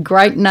 We've got a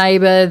great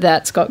neighbour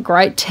that's got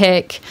great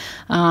tech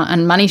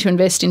and money to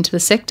invest into the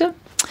sector.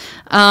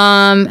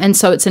 And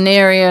so it's an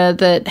area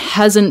that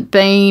hasn't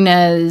been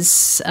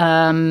as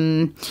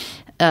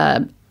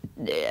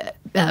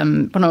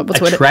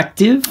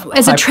attractive?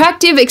 As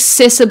attractive,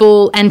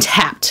 accessible, and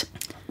tapped.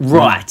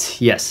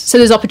 Right, yes. So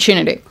there's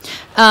opportunity.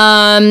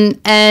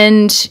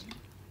 And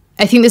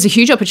I think there's a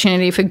huge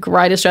opportunity for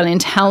great Australian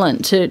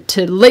talent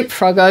to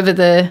leapfrog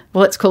over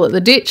let's call it the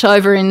ditch,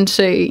 over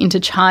into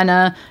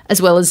China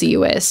as well as the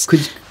US.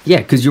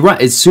 Because you're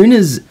right. As soon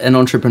as an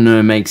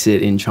entrepreneur makes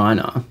it in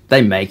China,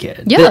 they make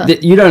it. Yeah.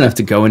 You don't have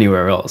to go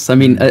anywhere else. I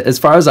mean, as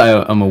far as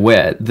I'm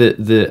aware,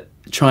 the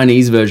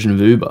Chinese version of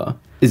Uber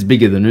is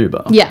bigger than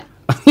Uber. Yeah.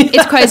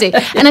 It's crazy.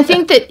 And I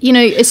think that,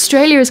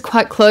 Australia is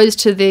quite close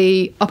to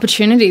the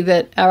opportunity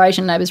that our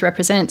Asian neighbours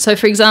represent. So,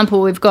 for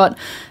example, we've got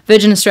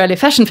Virgin Australia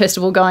Fashion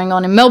Festival going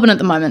on in Melbourne at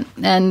the moment,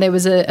 and there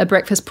was a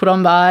breakfast put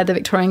on by the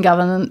Victorian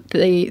government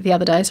the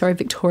other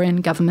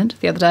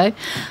day,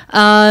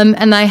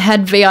 and they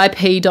had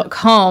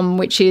VIP.com,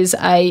 which is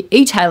a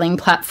e-tailing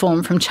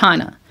platform from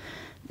China.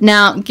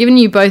 Now, given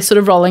you both sort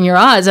of rolling your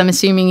eyes, I'm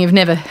assuming you've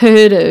never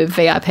heard of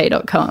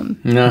VIP.com.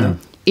 No.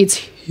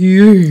 It's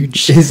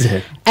huge. Is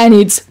it? And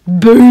it's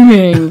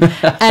booming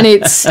and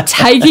it's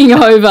taking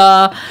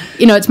over,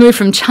 it's moved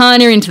from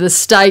China into the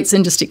States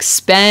and just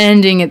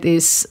expanding at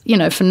this,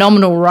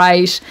 phenomenal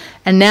rate.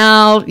 And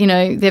now,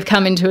 they've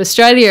come into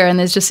Australia and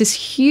there's just this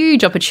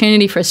huge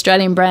opportunity for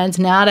Australian brands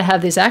now to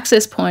have this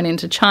access point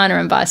into China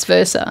and vice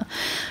versa.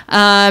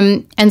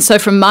 And so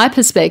from my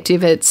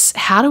perspective, it's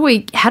how do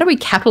we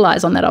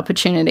capitalize on that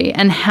opportunity,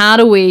 and how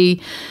do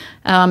we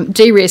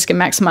de-risk and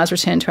maximise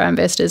return to our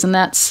investors? And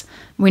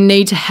we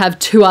need to have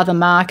two other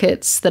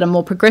markets that are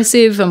more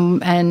progressive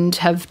and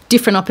have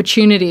different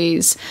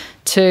opportunities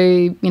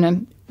to,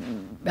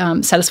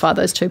 satisfy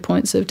those 2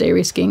 points of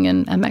de-risking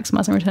and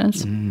maximising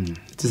returns.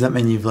 Does that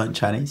mean you've learnt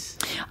Chinese?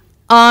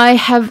 I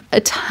have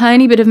a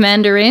tiny bit of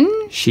Mandarin.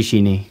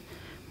 Shishini.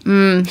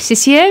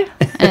 Xie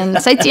and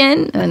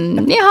Saitian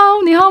and ni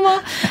hao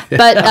ma.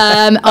 But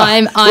I'm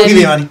We'll give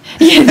you money.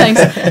 Yeah,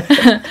 thanks.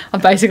 I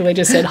basically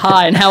just said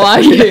hi and how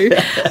are you?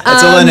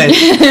 That's all I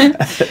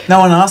need. No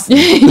one asked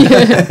me.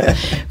 Yeah.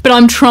 But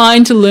I'm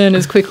trying to learn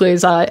as quickly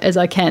as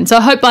I can. So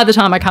I hope by the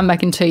time I come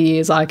back in 2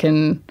 years I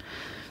can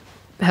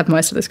have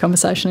most of this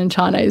conversation in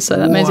Chinese. So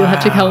that means you'll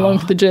have to come along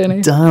for the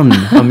journey. Done.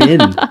 I'm in.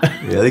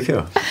 Really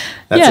cool.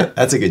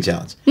 That's a good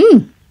challenge.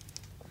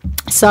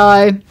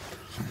 So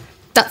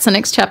that's the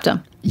next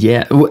chapter.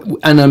 Yeah,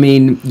 and I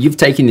mean, you've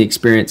taken the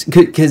experience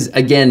because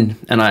again,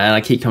 and I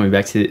keep coming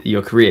back to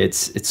your career.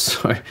 It's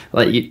so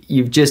like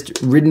you've just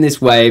ridden this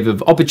wave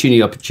of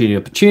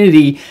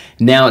opportunity.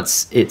 Now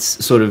it's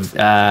sort of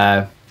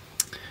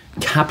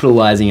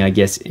capitalizing, I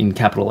guess, in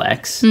capital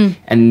X,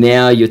 and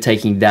now you're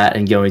taking that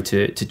and going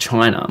to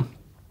China.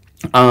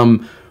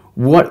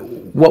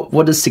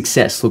 What does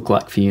success look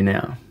like for you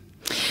now?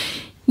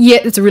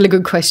 Yeah, that's a really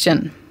good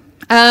question.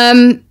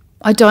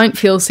 I don't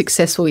feel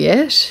successful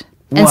yet.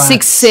 And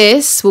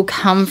success will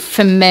come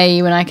for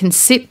me when I can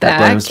sit back.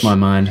 That blows my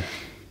mind.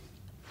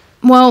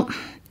 Well,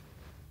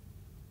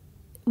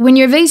 when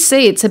you're a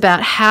VC, it's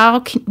about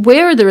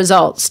where are the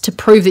results to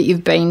prove that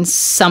you've been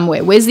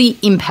somewhere? Where's the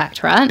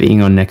impact, right?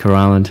 Being on Necker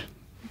Island.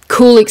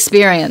 Cool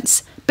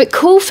experience. But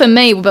cool for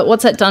me, but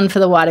what's that done for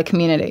the wider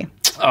community?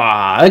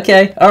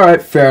 Okay. All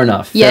right. Fair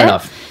enough. Fair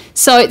enough.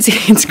 So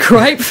it's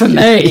great for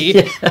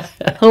me.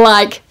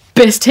 Like,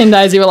 best 10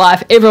 days of your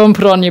life, everyone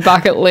put it on your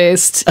bucket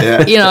list,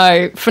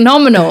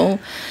 phenomenal.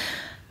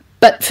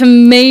 But for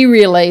me,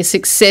 really,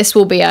 success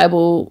will be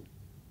able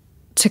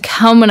to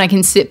come when I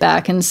can sit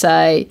back and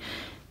say,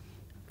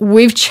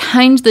 we've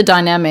changed the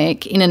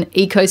dynamic in an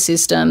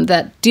ecosystem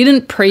that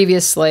didn't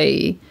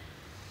previously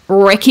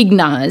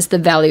recognise the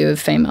value of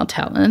female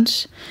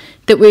talent,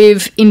 that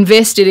we've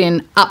invested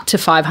in up to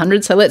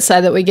 500. So let's say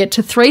that we get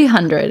to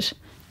 300.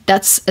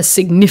 That's a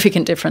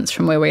significant difference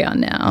from where we are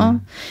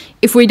now.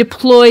 If we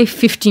deploy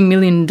 $50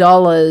 million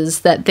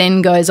that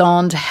then goes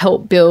on to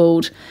help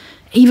build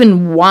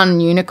even one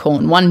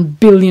unicorn, $1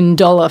 billion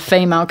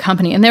female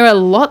company, and there are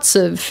lots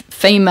of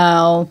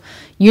female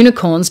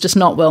unicorns just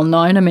not well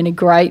known. I mean, a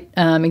great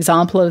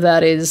example of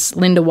that is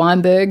Linda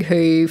Weinberg,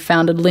 who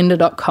founded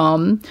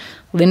lynda.com.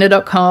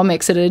 Lynda.com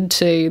exited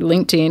to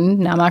LinkedIn,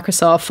 now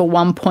Microsoft, for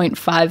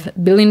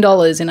 $1.5 billion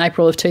in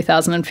April of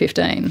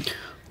 2015.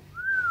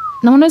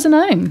 No one knows a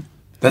name.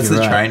 That's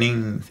the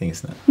training thing,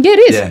 isn't it? Yeah, it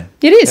is. Yeah.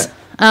 It is.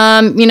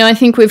 Yeah. I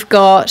think we've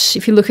got,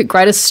 if you look at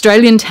great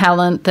Australian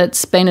talent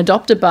that's been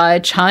adopted by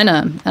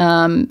China,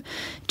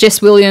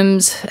 Jess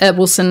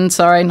Wilson,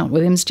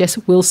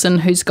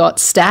 who's got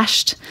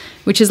Stashed,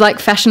 which is like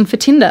fashion for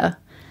Tinder.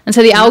 And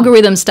so the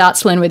algorithm starts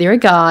to learn whether you're a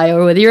guy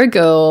or whether you're a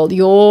girl,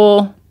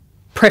 your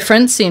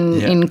preference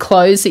in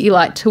clothes that you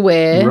like to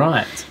wear.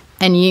 Right.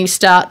 And you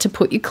start to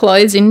put your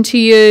clothes into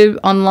your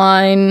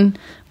online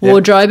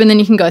wardrobe, and then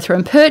you can go through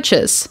and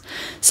purchase.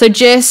 So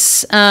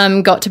Jess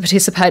got to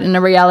participate in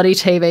a reality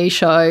TV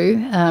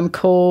show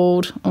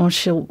called,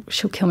 she'll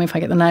kill me if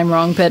I get the name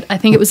wrong, but I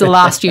think it was The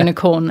Last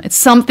Unicorn. It's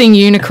something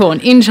unicorn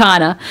in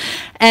China.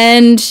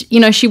 And,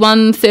 she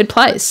won third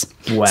place.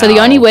 Wow. So the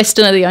only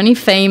Westerner, the only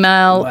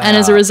female, and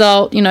as a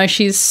result,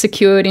 she's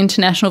secured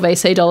international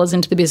VC dollars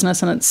into the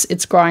business, and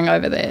it's growing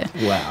over there.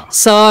 Wow.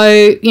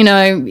 So,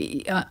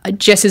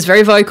 Jess is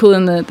very vocal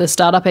in the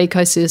startup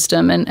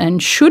ecosystem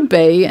and should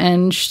be,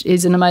 and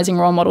is an amazing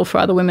role model for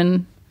other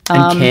women.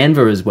 And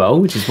Canva as well,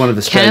 which is one of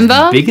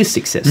Australia's biggest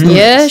success stories.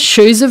 Yeah,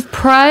 Shoes of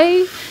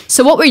Prey.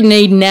 So what we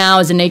need now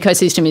as an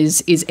ecosystem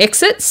is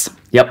exits.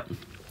 Yep.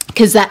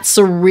 Because that's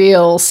a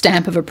real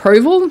stamp of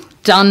approval.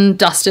 Done,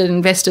 dusted,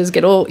 investors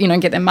get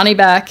their money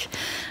back,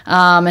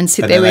 and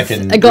sit there with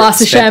a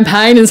glass of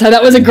champagne and say,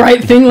 that was a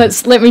great thing,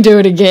 let me do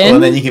it again. Well,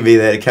 and then you can be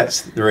there to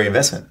catch the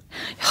reinvestment.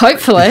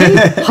 Hopefully.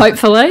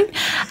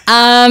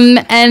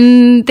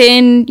 And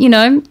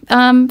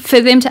then,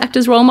 for them to act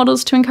as role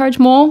models to encourage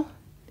more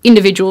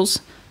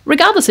individuals,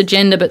 regardless of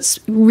gender, but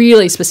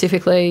really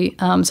specifically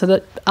so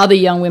that other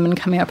young women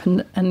coming up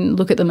and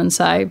look at them and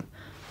say,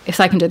 if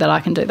they can do that,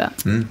 I can do that.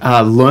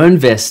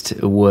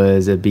 LearnVest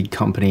was a big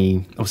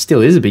company, or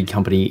still is a big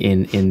company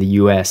in the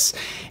US,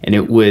 and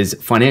it was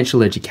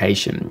financial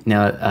education.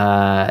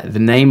 Now, the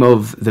name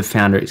of the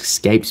founder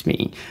escapes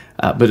me,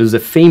 but it was a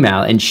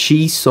female, and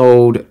she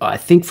sold, I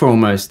think, for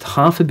almost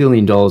 $500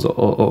 million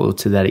or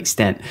to that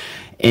extent.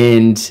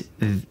 And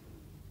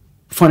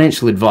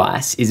financial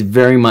advice is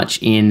very much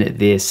in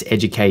this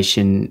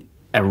education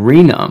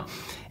arena.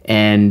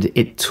 And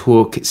it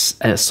took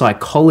a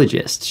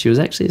psychologist, she was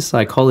actually a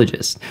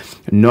psychologist,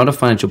 not a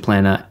financial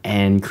planner,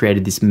 and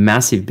created this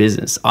massive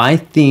business. I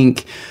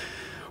think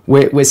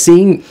we're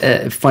seeing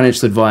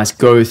financial advice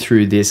go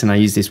through this, and I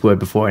used this word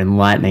before,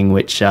 enlightening,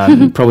 which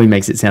probably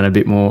makes it sound a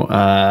bit more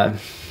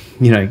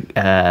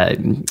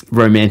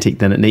romantic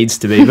than it needs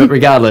to be. But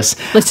regardless,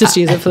 let's just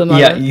use it for the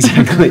moment. Yeah,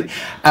 exactly.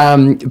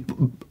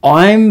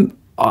 I'm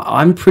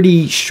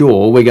pretty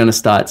sure we're going to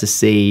start to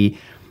see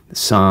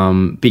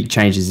some big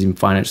changes in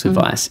financial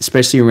advice,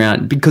 especially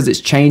around, because it's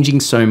changing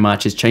so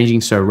much, it's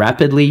changing so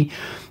rapidly.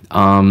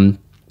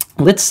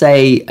 Let's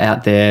say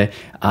out there,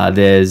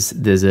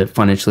 there's a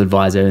financial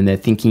advisor and they're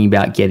thinking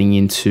about getting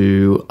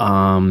into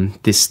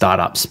this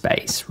startup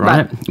space,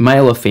 right?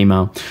 Male or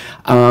female.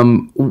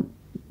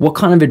 What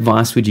kind of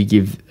advice would you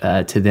give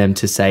to them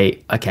to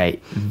say, okay,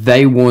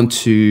 they want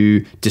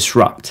to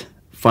disrupt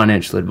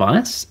financial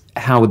advice?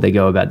 How would they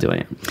go about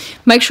doing it?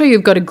 Make sure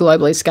you've got a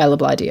globally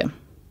scalable idea.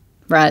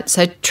 Right,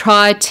 so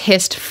try,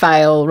 test,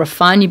 fail,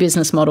 refine your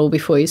business model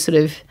before you sort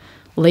of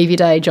leave your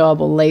day job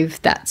or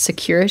leave that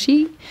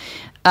security.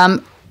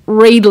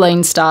 Read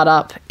Lean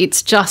Startup.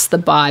 It's just the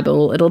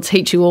Bible. It'll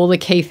teach you all the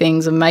key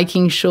things of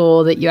making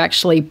sure that you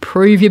actually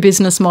prove your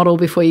business model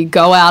before you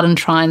go out and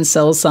try and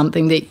sell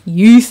something that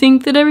you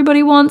think that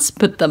everybody wants,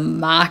 but the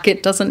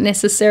market doesn't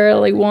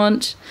necessarily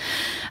want.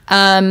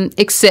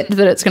 Except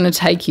that it's going to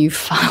take you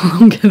far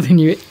longer than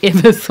you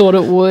ever thought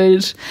it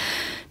would.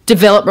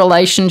 Develop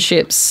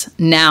relationships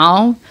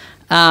now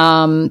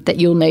that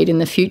you'll need in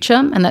the future,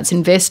 and that's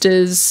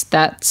investors,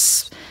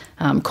 that's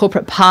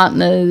corporate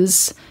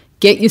partners.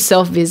 Get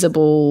yourself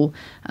visible.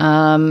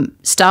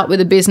 Start with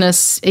a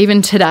business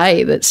even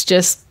today that's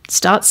just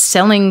start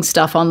selling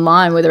stuff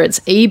online, whether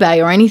it's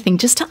eBay or anything,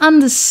 just to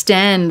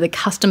understand the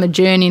customer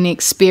journey and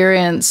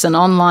experience and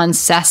online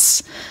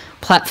SaaS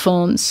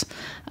platforms.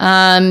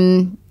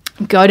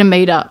 Go to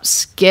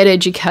meetups, get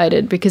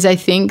educated, because I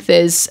think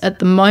there's, at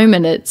the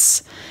moment,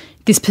 it's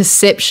this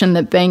perception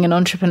that being an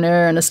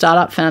entrepreneur and a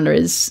startup founder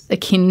is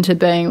akin to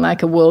being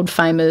like a world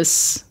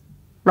famous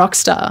rock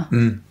star.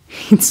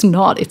 It's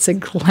not. It's a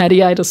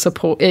gladiator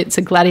sport. It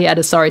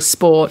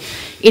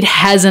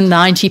has a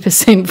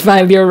 90%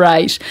 failure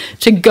rate.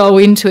 To go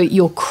into it,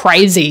 you're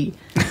crazy,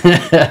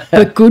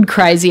 but good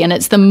crazy. And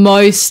it's the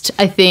most,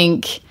 I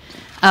think.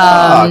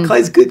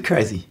 Clay's good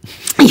crazy.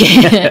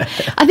 Yeah,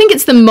 I think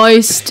it's the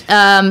most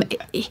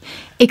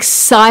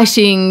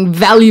exciting,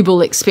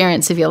 valuable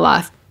experience of your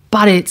life,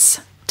 but it's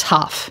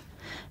tough.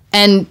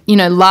 And,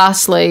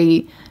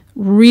 lastly,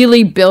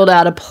 really build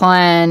out a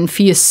plan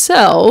for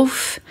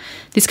yourself.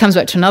 This comes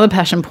back to another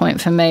passion point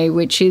for me,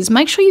 which is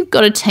make sure you've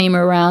got a team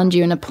around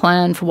you and a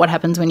plan for what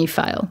happens when you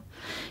fail.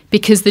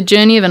 Because the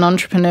journey of an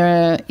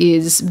entrepreneur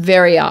is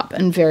very up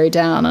and very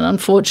down. And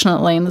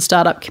unfortunately, in the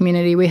startup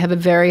community, we have a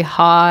very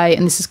high,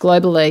 and this is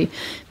globally,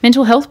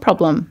 mental health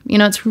problem.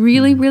 It's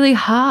really, really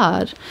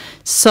hard.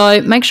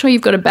 So make sure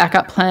you've got a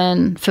backup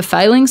plan for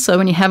failing. So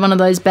when you have one of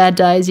those bad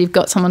days, you've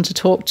got someone to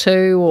talk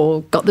to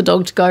or got the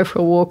dog to go for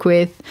a walk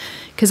with,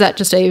 because that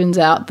just evens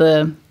out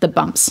the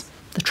bumps,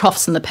 the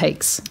troughs and the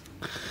peaks.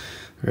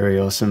 Very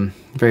awesome.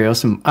 Very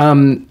awesome.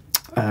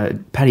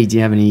 Paddy, do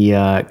you have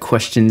any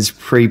questions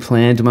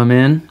pre-planned, my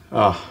man?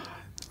 Oh,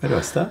 where do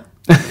I start?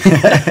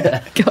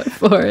 Go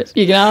for it.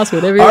 You can ask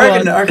whatever you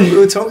want. I reckon we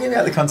were talking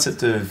about the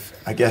concept of,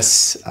 I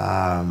guess,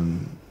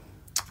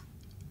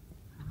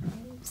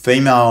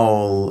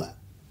 female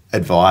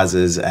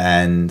advisors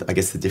and I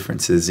guess the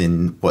differences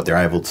in what they're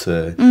able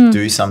to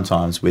do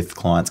sometimes with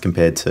clients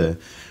compared to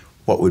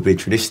what would be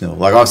traditional.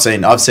 Like I've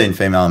seen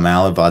female and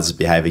male advisors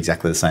behave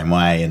exactly the same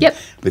way and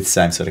with the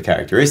same sort of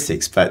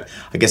characteristics. But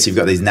I guess you've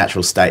got these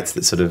natural states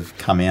that sort of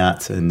come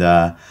out, and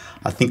I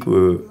think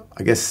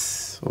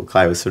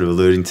Clay was sort of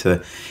alluding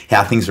to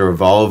how things are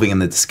evolving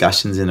and the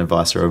discussions in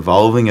advice are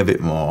evolving a bit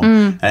more,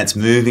 and it's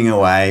moving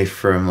away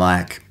from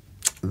like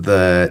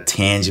the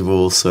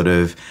tangible sort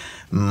of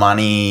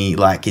money,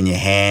 like in your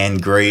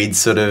hand, greed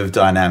sort of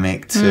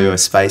dynamic to a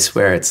space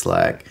where it's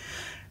like,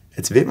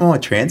 it's a bit more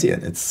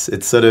transient.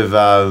 It's sort of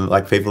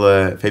like people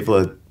are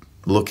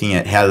looking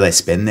at how do they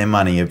spend their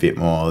money a bit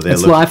more.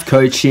 It's life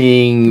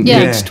coaching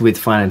mixed with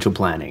financial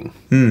planning.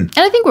 And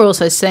I think we're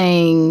also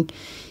seeing,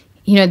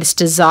 this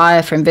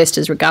desire for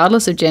investors,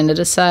 regardless of gender,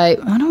 to say,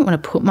 I don't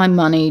want to put my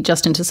money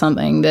just into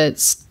something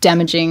that's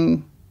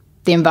damaging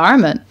the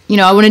environment.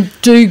 I want to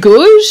do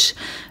good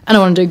and I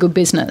want to do good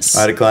business.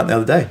 I had a client the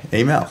other day,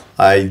 email.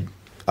 I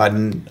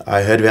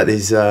I heard about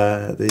these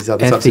other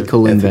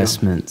Ethical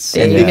investments.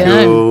 There you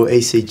Ethical,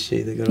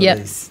 ECG, they've got all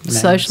these names.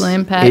 Social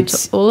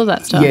impact, all of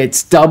that stuff. Yeah,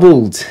 it's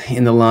doubled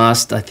in the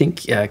last, I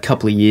think,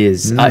 couple of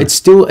years. It's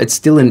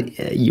still an,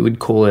 you would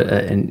call it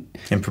an...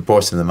 In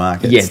proportion to the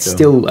market. Yeah, it's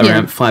still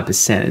around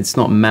 5%. It's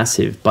not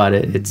massive, but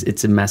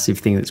it's a massive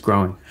thing that's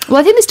growing. Well,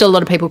 I think there's still a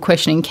lot of people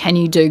questioning, can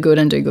you do good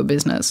and do good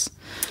business?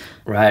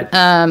 Right.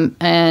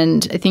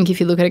 And I think if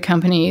you look at a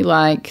company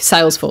like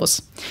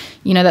Salesforce,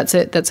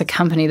 that's a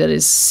company that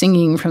is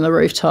singing from the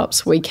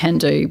rooftops, we can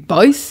do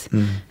both.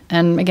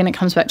 And again, it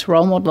comes back to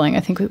role modelling. I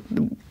think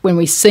when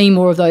we see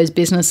more of those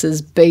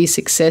businesses be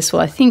successful,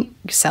 I think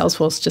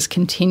Salesforce just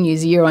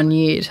continues year on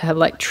year to have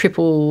like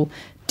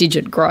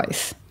triple-digit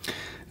growth.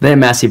 They're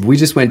massive. We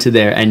just went to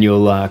their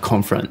annual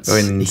conference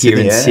here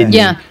in Sydney.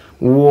 Yeah.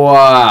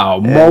 Wow.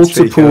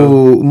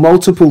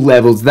 Multiple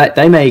levels. That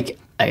they make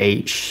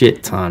a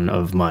shit ton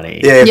of money.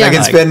 Yeah, if they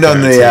can spend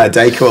on the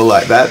day call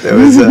like that, there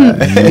was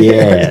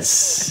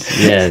yes.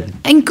 Yeah.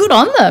 And good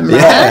on them, right?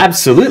 Yeah,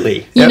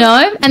 absolutely. You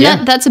know,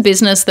 and that's a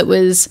business that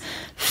was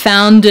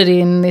founded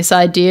in this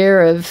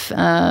idea of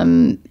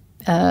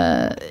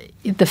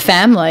the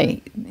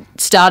family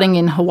starting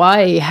in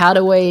Hawaii. How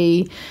do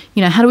we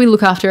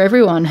look after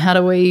everyone? How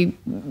do we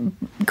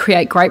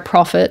create great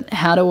profit?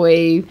 How do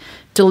we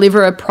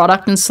deliver a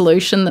product and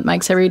solution that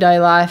makes everyday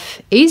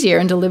life easier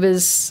and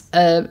delivers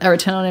a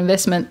return on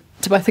investment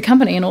to both the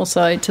company and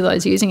also to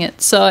those using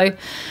it? So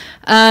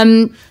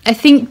I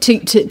think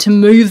to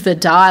move the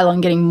dial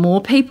on getting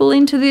more people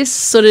into this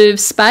sort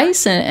of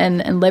space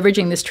and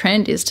leveraging this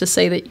trend is to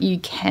see that you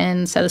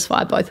can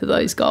satisfy both of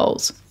those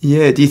goals.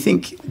 Yeah. Do you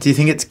think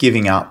it's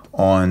giving up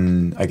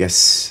on, I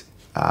guess,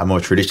 more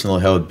traditional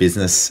held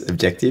business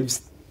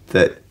objectives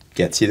that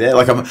gets you there?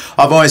 Like I'm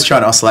always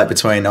trying to oscillate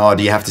between,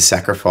 do you have to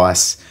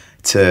sacrifice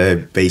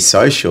to be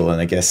social?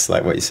 And I guess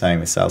like what you're saying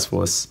with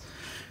Salesforce,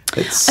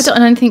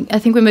 I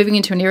think we're moving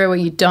into an era where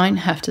you don't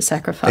have to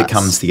sacrifice. It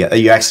comes together.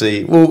 You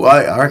actually,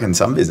 I reckon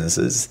some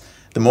businesses,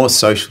 the more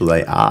social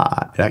they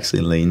are, it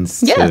actually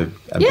leans to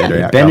a better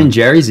outcome. Ben and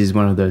Jerry's is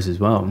one of those as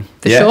well.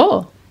 For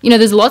sure.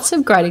 There's lots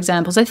of great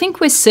examples. I think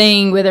we're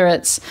seeing, whether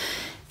it's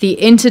the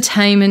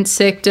entertainment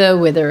sector,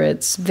 whether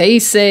it's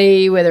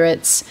VC,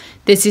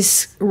 there's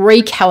this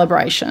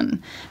recalibration.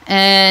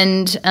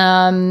 And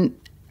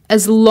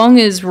as long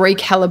as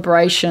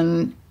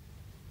recalibration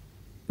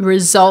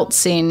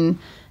results in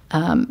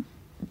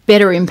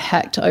better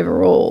impact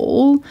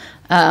overall,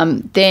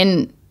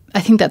 then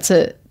I think that's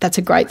a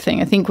great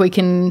thing. I think we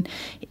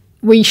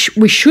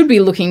should be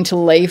looking to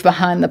leave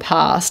behind the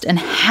past and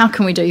how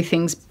can we do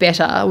things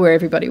better where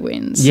everybody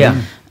wins.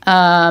 Yeah.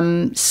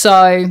 I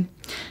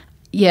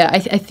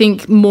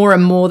think more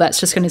and more that's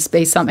just going to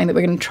be something that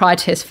we're going to try,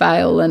 test,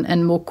 fail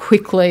and more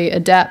quickly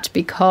adapt,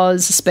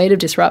 because the speed of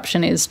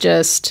disruption is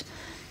just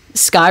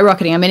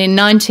skyrocketing. I mean, in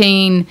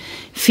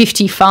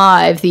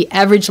 1955, the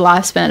average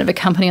lifespan of a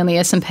company on the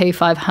S&P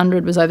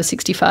 500 was over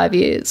 65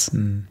 years.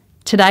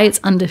 Today, it's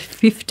under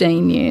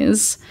 15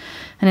 years.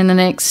 And in the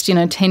next,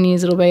 10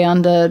 years, it'll be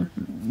under,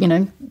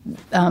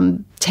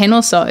 10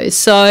 or so.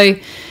 So,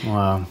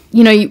 wow.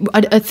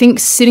 I think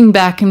sitting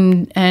back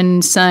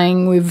and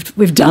saying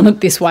we've done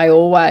it this way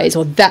always,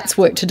 or that's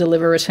worked to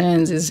deliver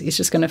returns is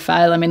just going to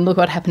fail. I mean, look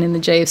what happened in the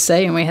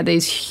GFC, and we had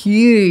these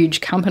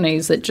huge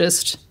companies that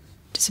just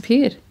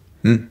disappeared.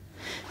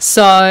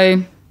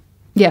 So,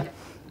 yeah,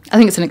 I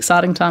think it's an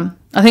exciting time.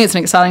 I think it's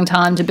an exciting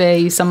time to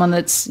be someone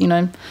that's,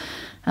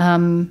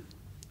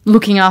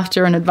 looking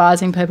after and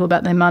advising people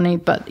about their money,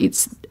 but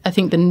I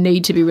think the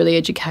need to be really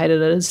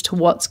educated as to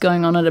what's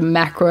going on at a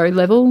macro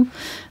level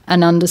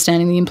and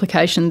understanding the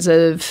implications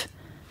of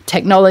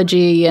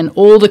technology and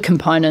all the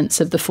components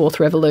of the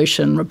fourth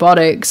revolution,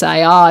 robotics,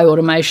 AI,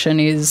 automation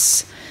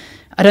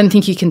I don't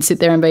think you can sit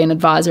there and be an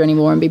advisor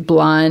anymore and be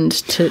blind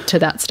to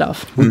that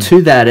stuff. Well,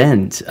 to that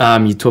end,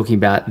 you're talking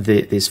about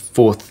this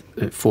fourth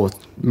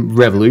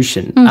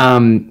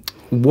revolution.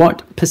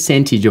 What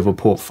percentage of a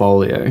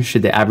portfolio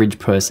should the average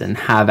person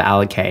have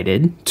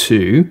allocated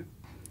to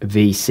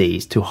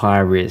VCs, to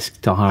higher risk,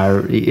 to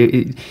higher...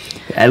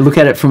 look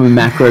at it from a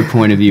macro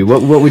point of view.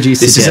 What would you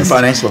suggest? This isn't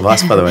financial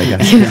advice, by the way,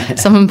 guys.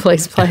 Someone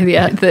please play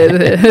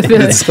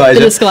the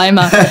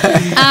disclaimer.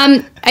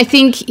 I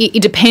think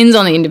it depends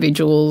on the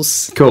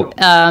individual's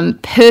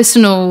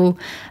personal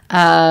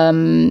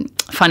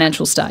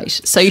financial state.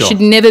 So you should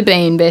never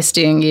be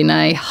investing in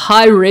a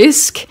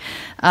high-risk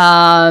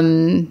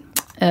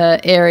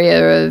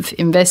area of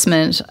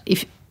investment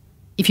if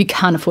you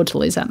can't afford to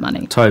lose that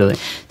money. Totally.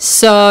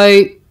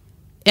 So,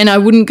 and I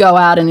wouldn't go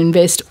out and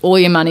invest all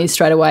your money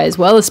straight away as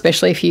well,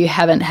 especially if you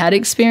haven't had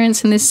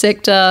experience in this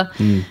sector.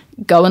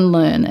 Go and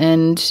learn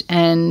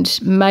and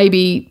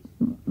maybe,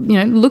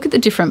 look at the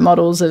different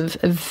models of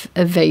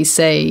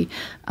VC.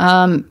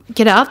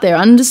 Get out there,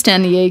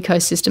 understand the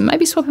ecosystem,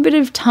 maybe swap a bit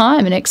of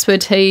time and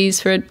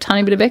expertise for a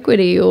tiny bit of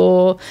equity,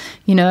 or,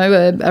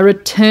 a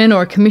return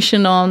or a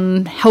commission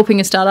on helping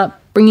a startup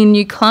bring in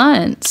new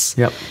clients.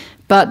 Yep.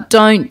 but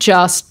don't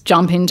just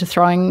jump into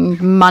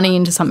throwing money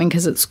into something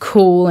because it's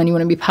cool and you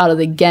want to be part of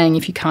the gang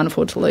if you can't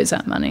afford to lose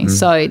that money.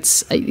 So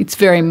it's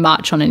very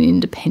much on an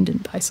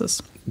independent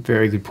basis.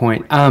 Very good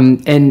point.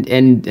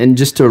 And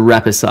just to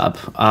wrap us up,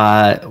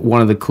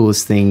 one of the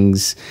coolest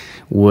things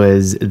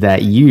was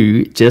that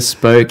you just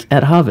spoke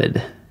at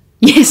Harvard.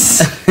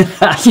 Yes.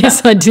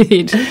 Yes, I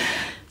did.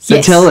 So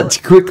Yes.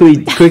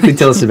 quickly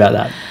tell us about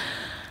that.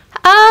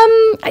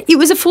 It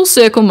was a full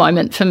circle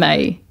moment for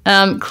me.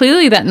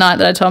 Clearly that night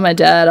that I told my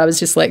dad I was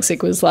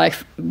dyslexic was like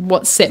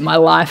what set my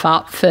life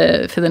up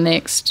for the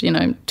next,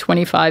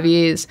 25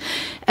 years.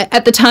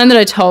 At the time that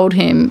I told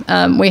him,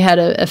 we had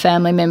a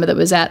family member that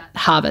was at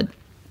Harvard.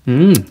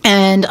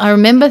 And I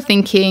remember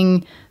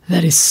thinking,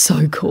 that is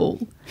so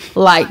cool.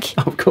 Like,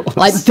 Of course.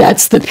 like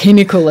that's the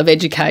pinnacle of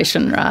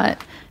education, right?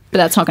 But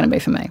that's not going to be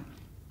for me.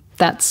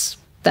 That's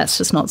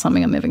just not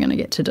something I'm ever going to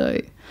get to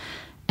do.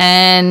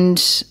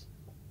 And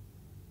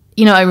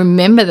I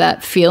remember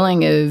that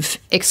feeling of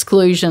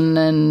exclusion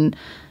and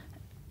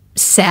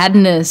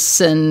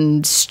sadness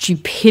and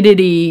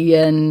stupidity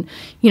and,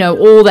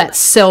 all that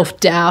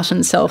self-doubt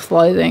and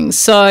self-loathing.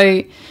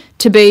 So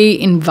to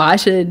be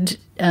invited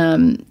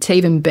to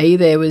even be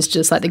there was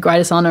just like the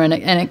greatest honour. And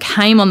it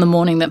came on the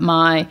morning that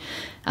my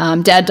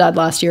dad died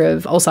last year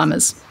of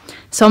Alzheimer's.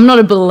 So I'm not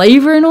a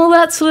believer in all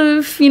that sort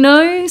of,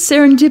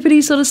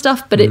 serendipity sort of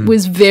stuff, but it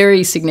was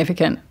very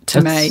significant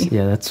to me.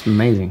 Yeah, that's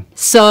amazing.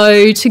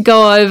 So to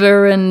go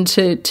over and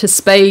to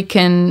speak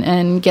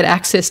and get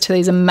access to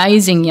these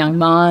amazing young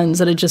minds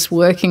that are just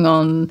working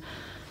on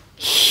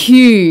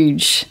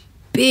huge,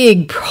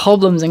 big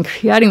problems and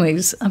creating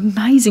these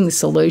amazing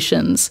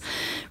solutions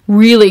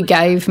really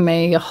gave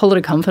me a whole lot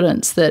of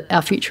confidence that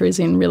our future is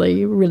in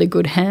really, really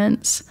good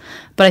hands.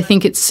 But I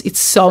think it's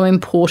so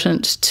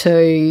important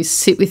to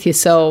sit with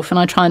yourself, and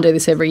I try and do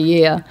this every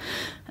year,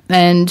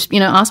 and,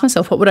 ask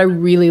myself, what would I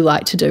really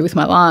like to do with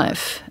my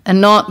life? And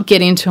not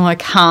get into, I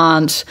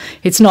can't,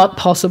 it's not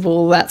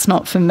possible, that's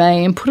not for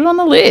me, and put it on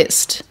the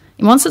list.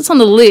 And once it's on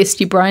the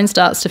list, your brain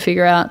starts to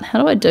figure out, how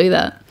do I do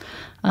that?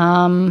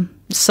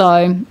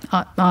 So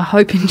I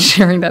hope in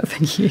sharing that,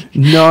 thank you.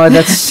 No,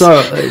 that's so,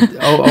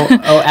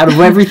 out of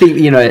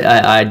everything,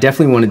 I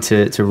definitely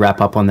wanted to wrap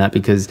up on that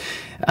because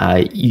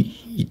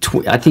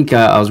I think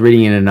I was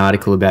reading in an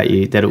article about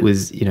you that it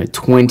was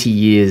 20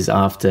 years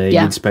after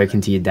you'd spoken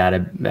to your dad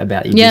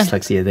about your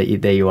dyslexia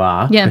that there you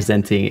are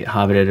presenting at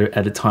Harvard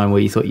at a time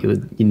where you thought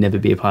you'd never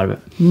be a part of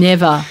it.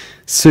 Never.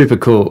 Super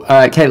cool. All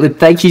right, Caitlin,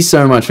 thank you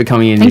so much for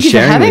coming in and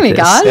sharing Thank you for having me,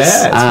 us. guys.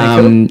 Yeah,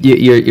 it's been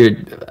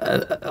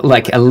cool. You're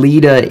like a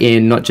leader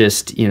in not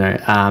just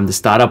the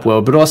startup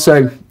world, but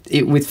also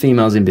with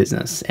females in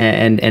business,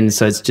 and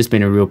so it's just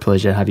been a real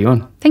pleasure to have you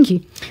on. Thank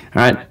you.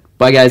 All right,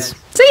 bye guys.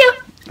 See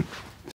ya.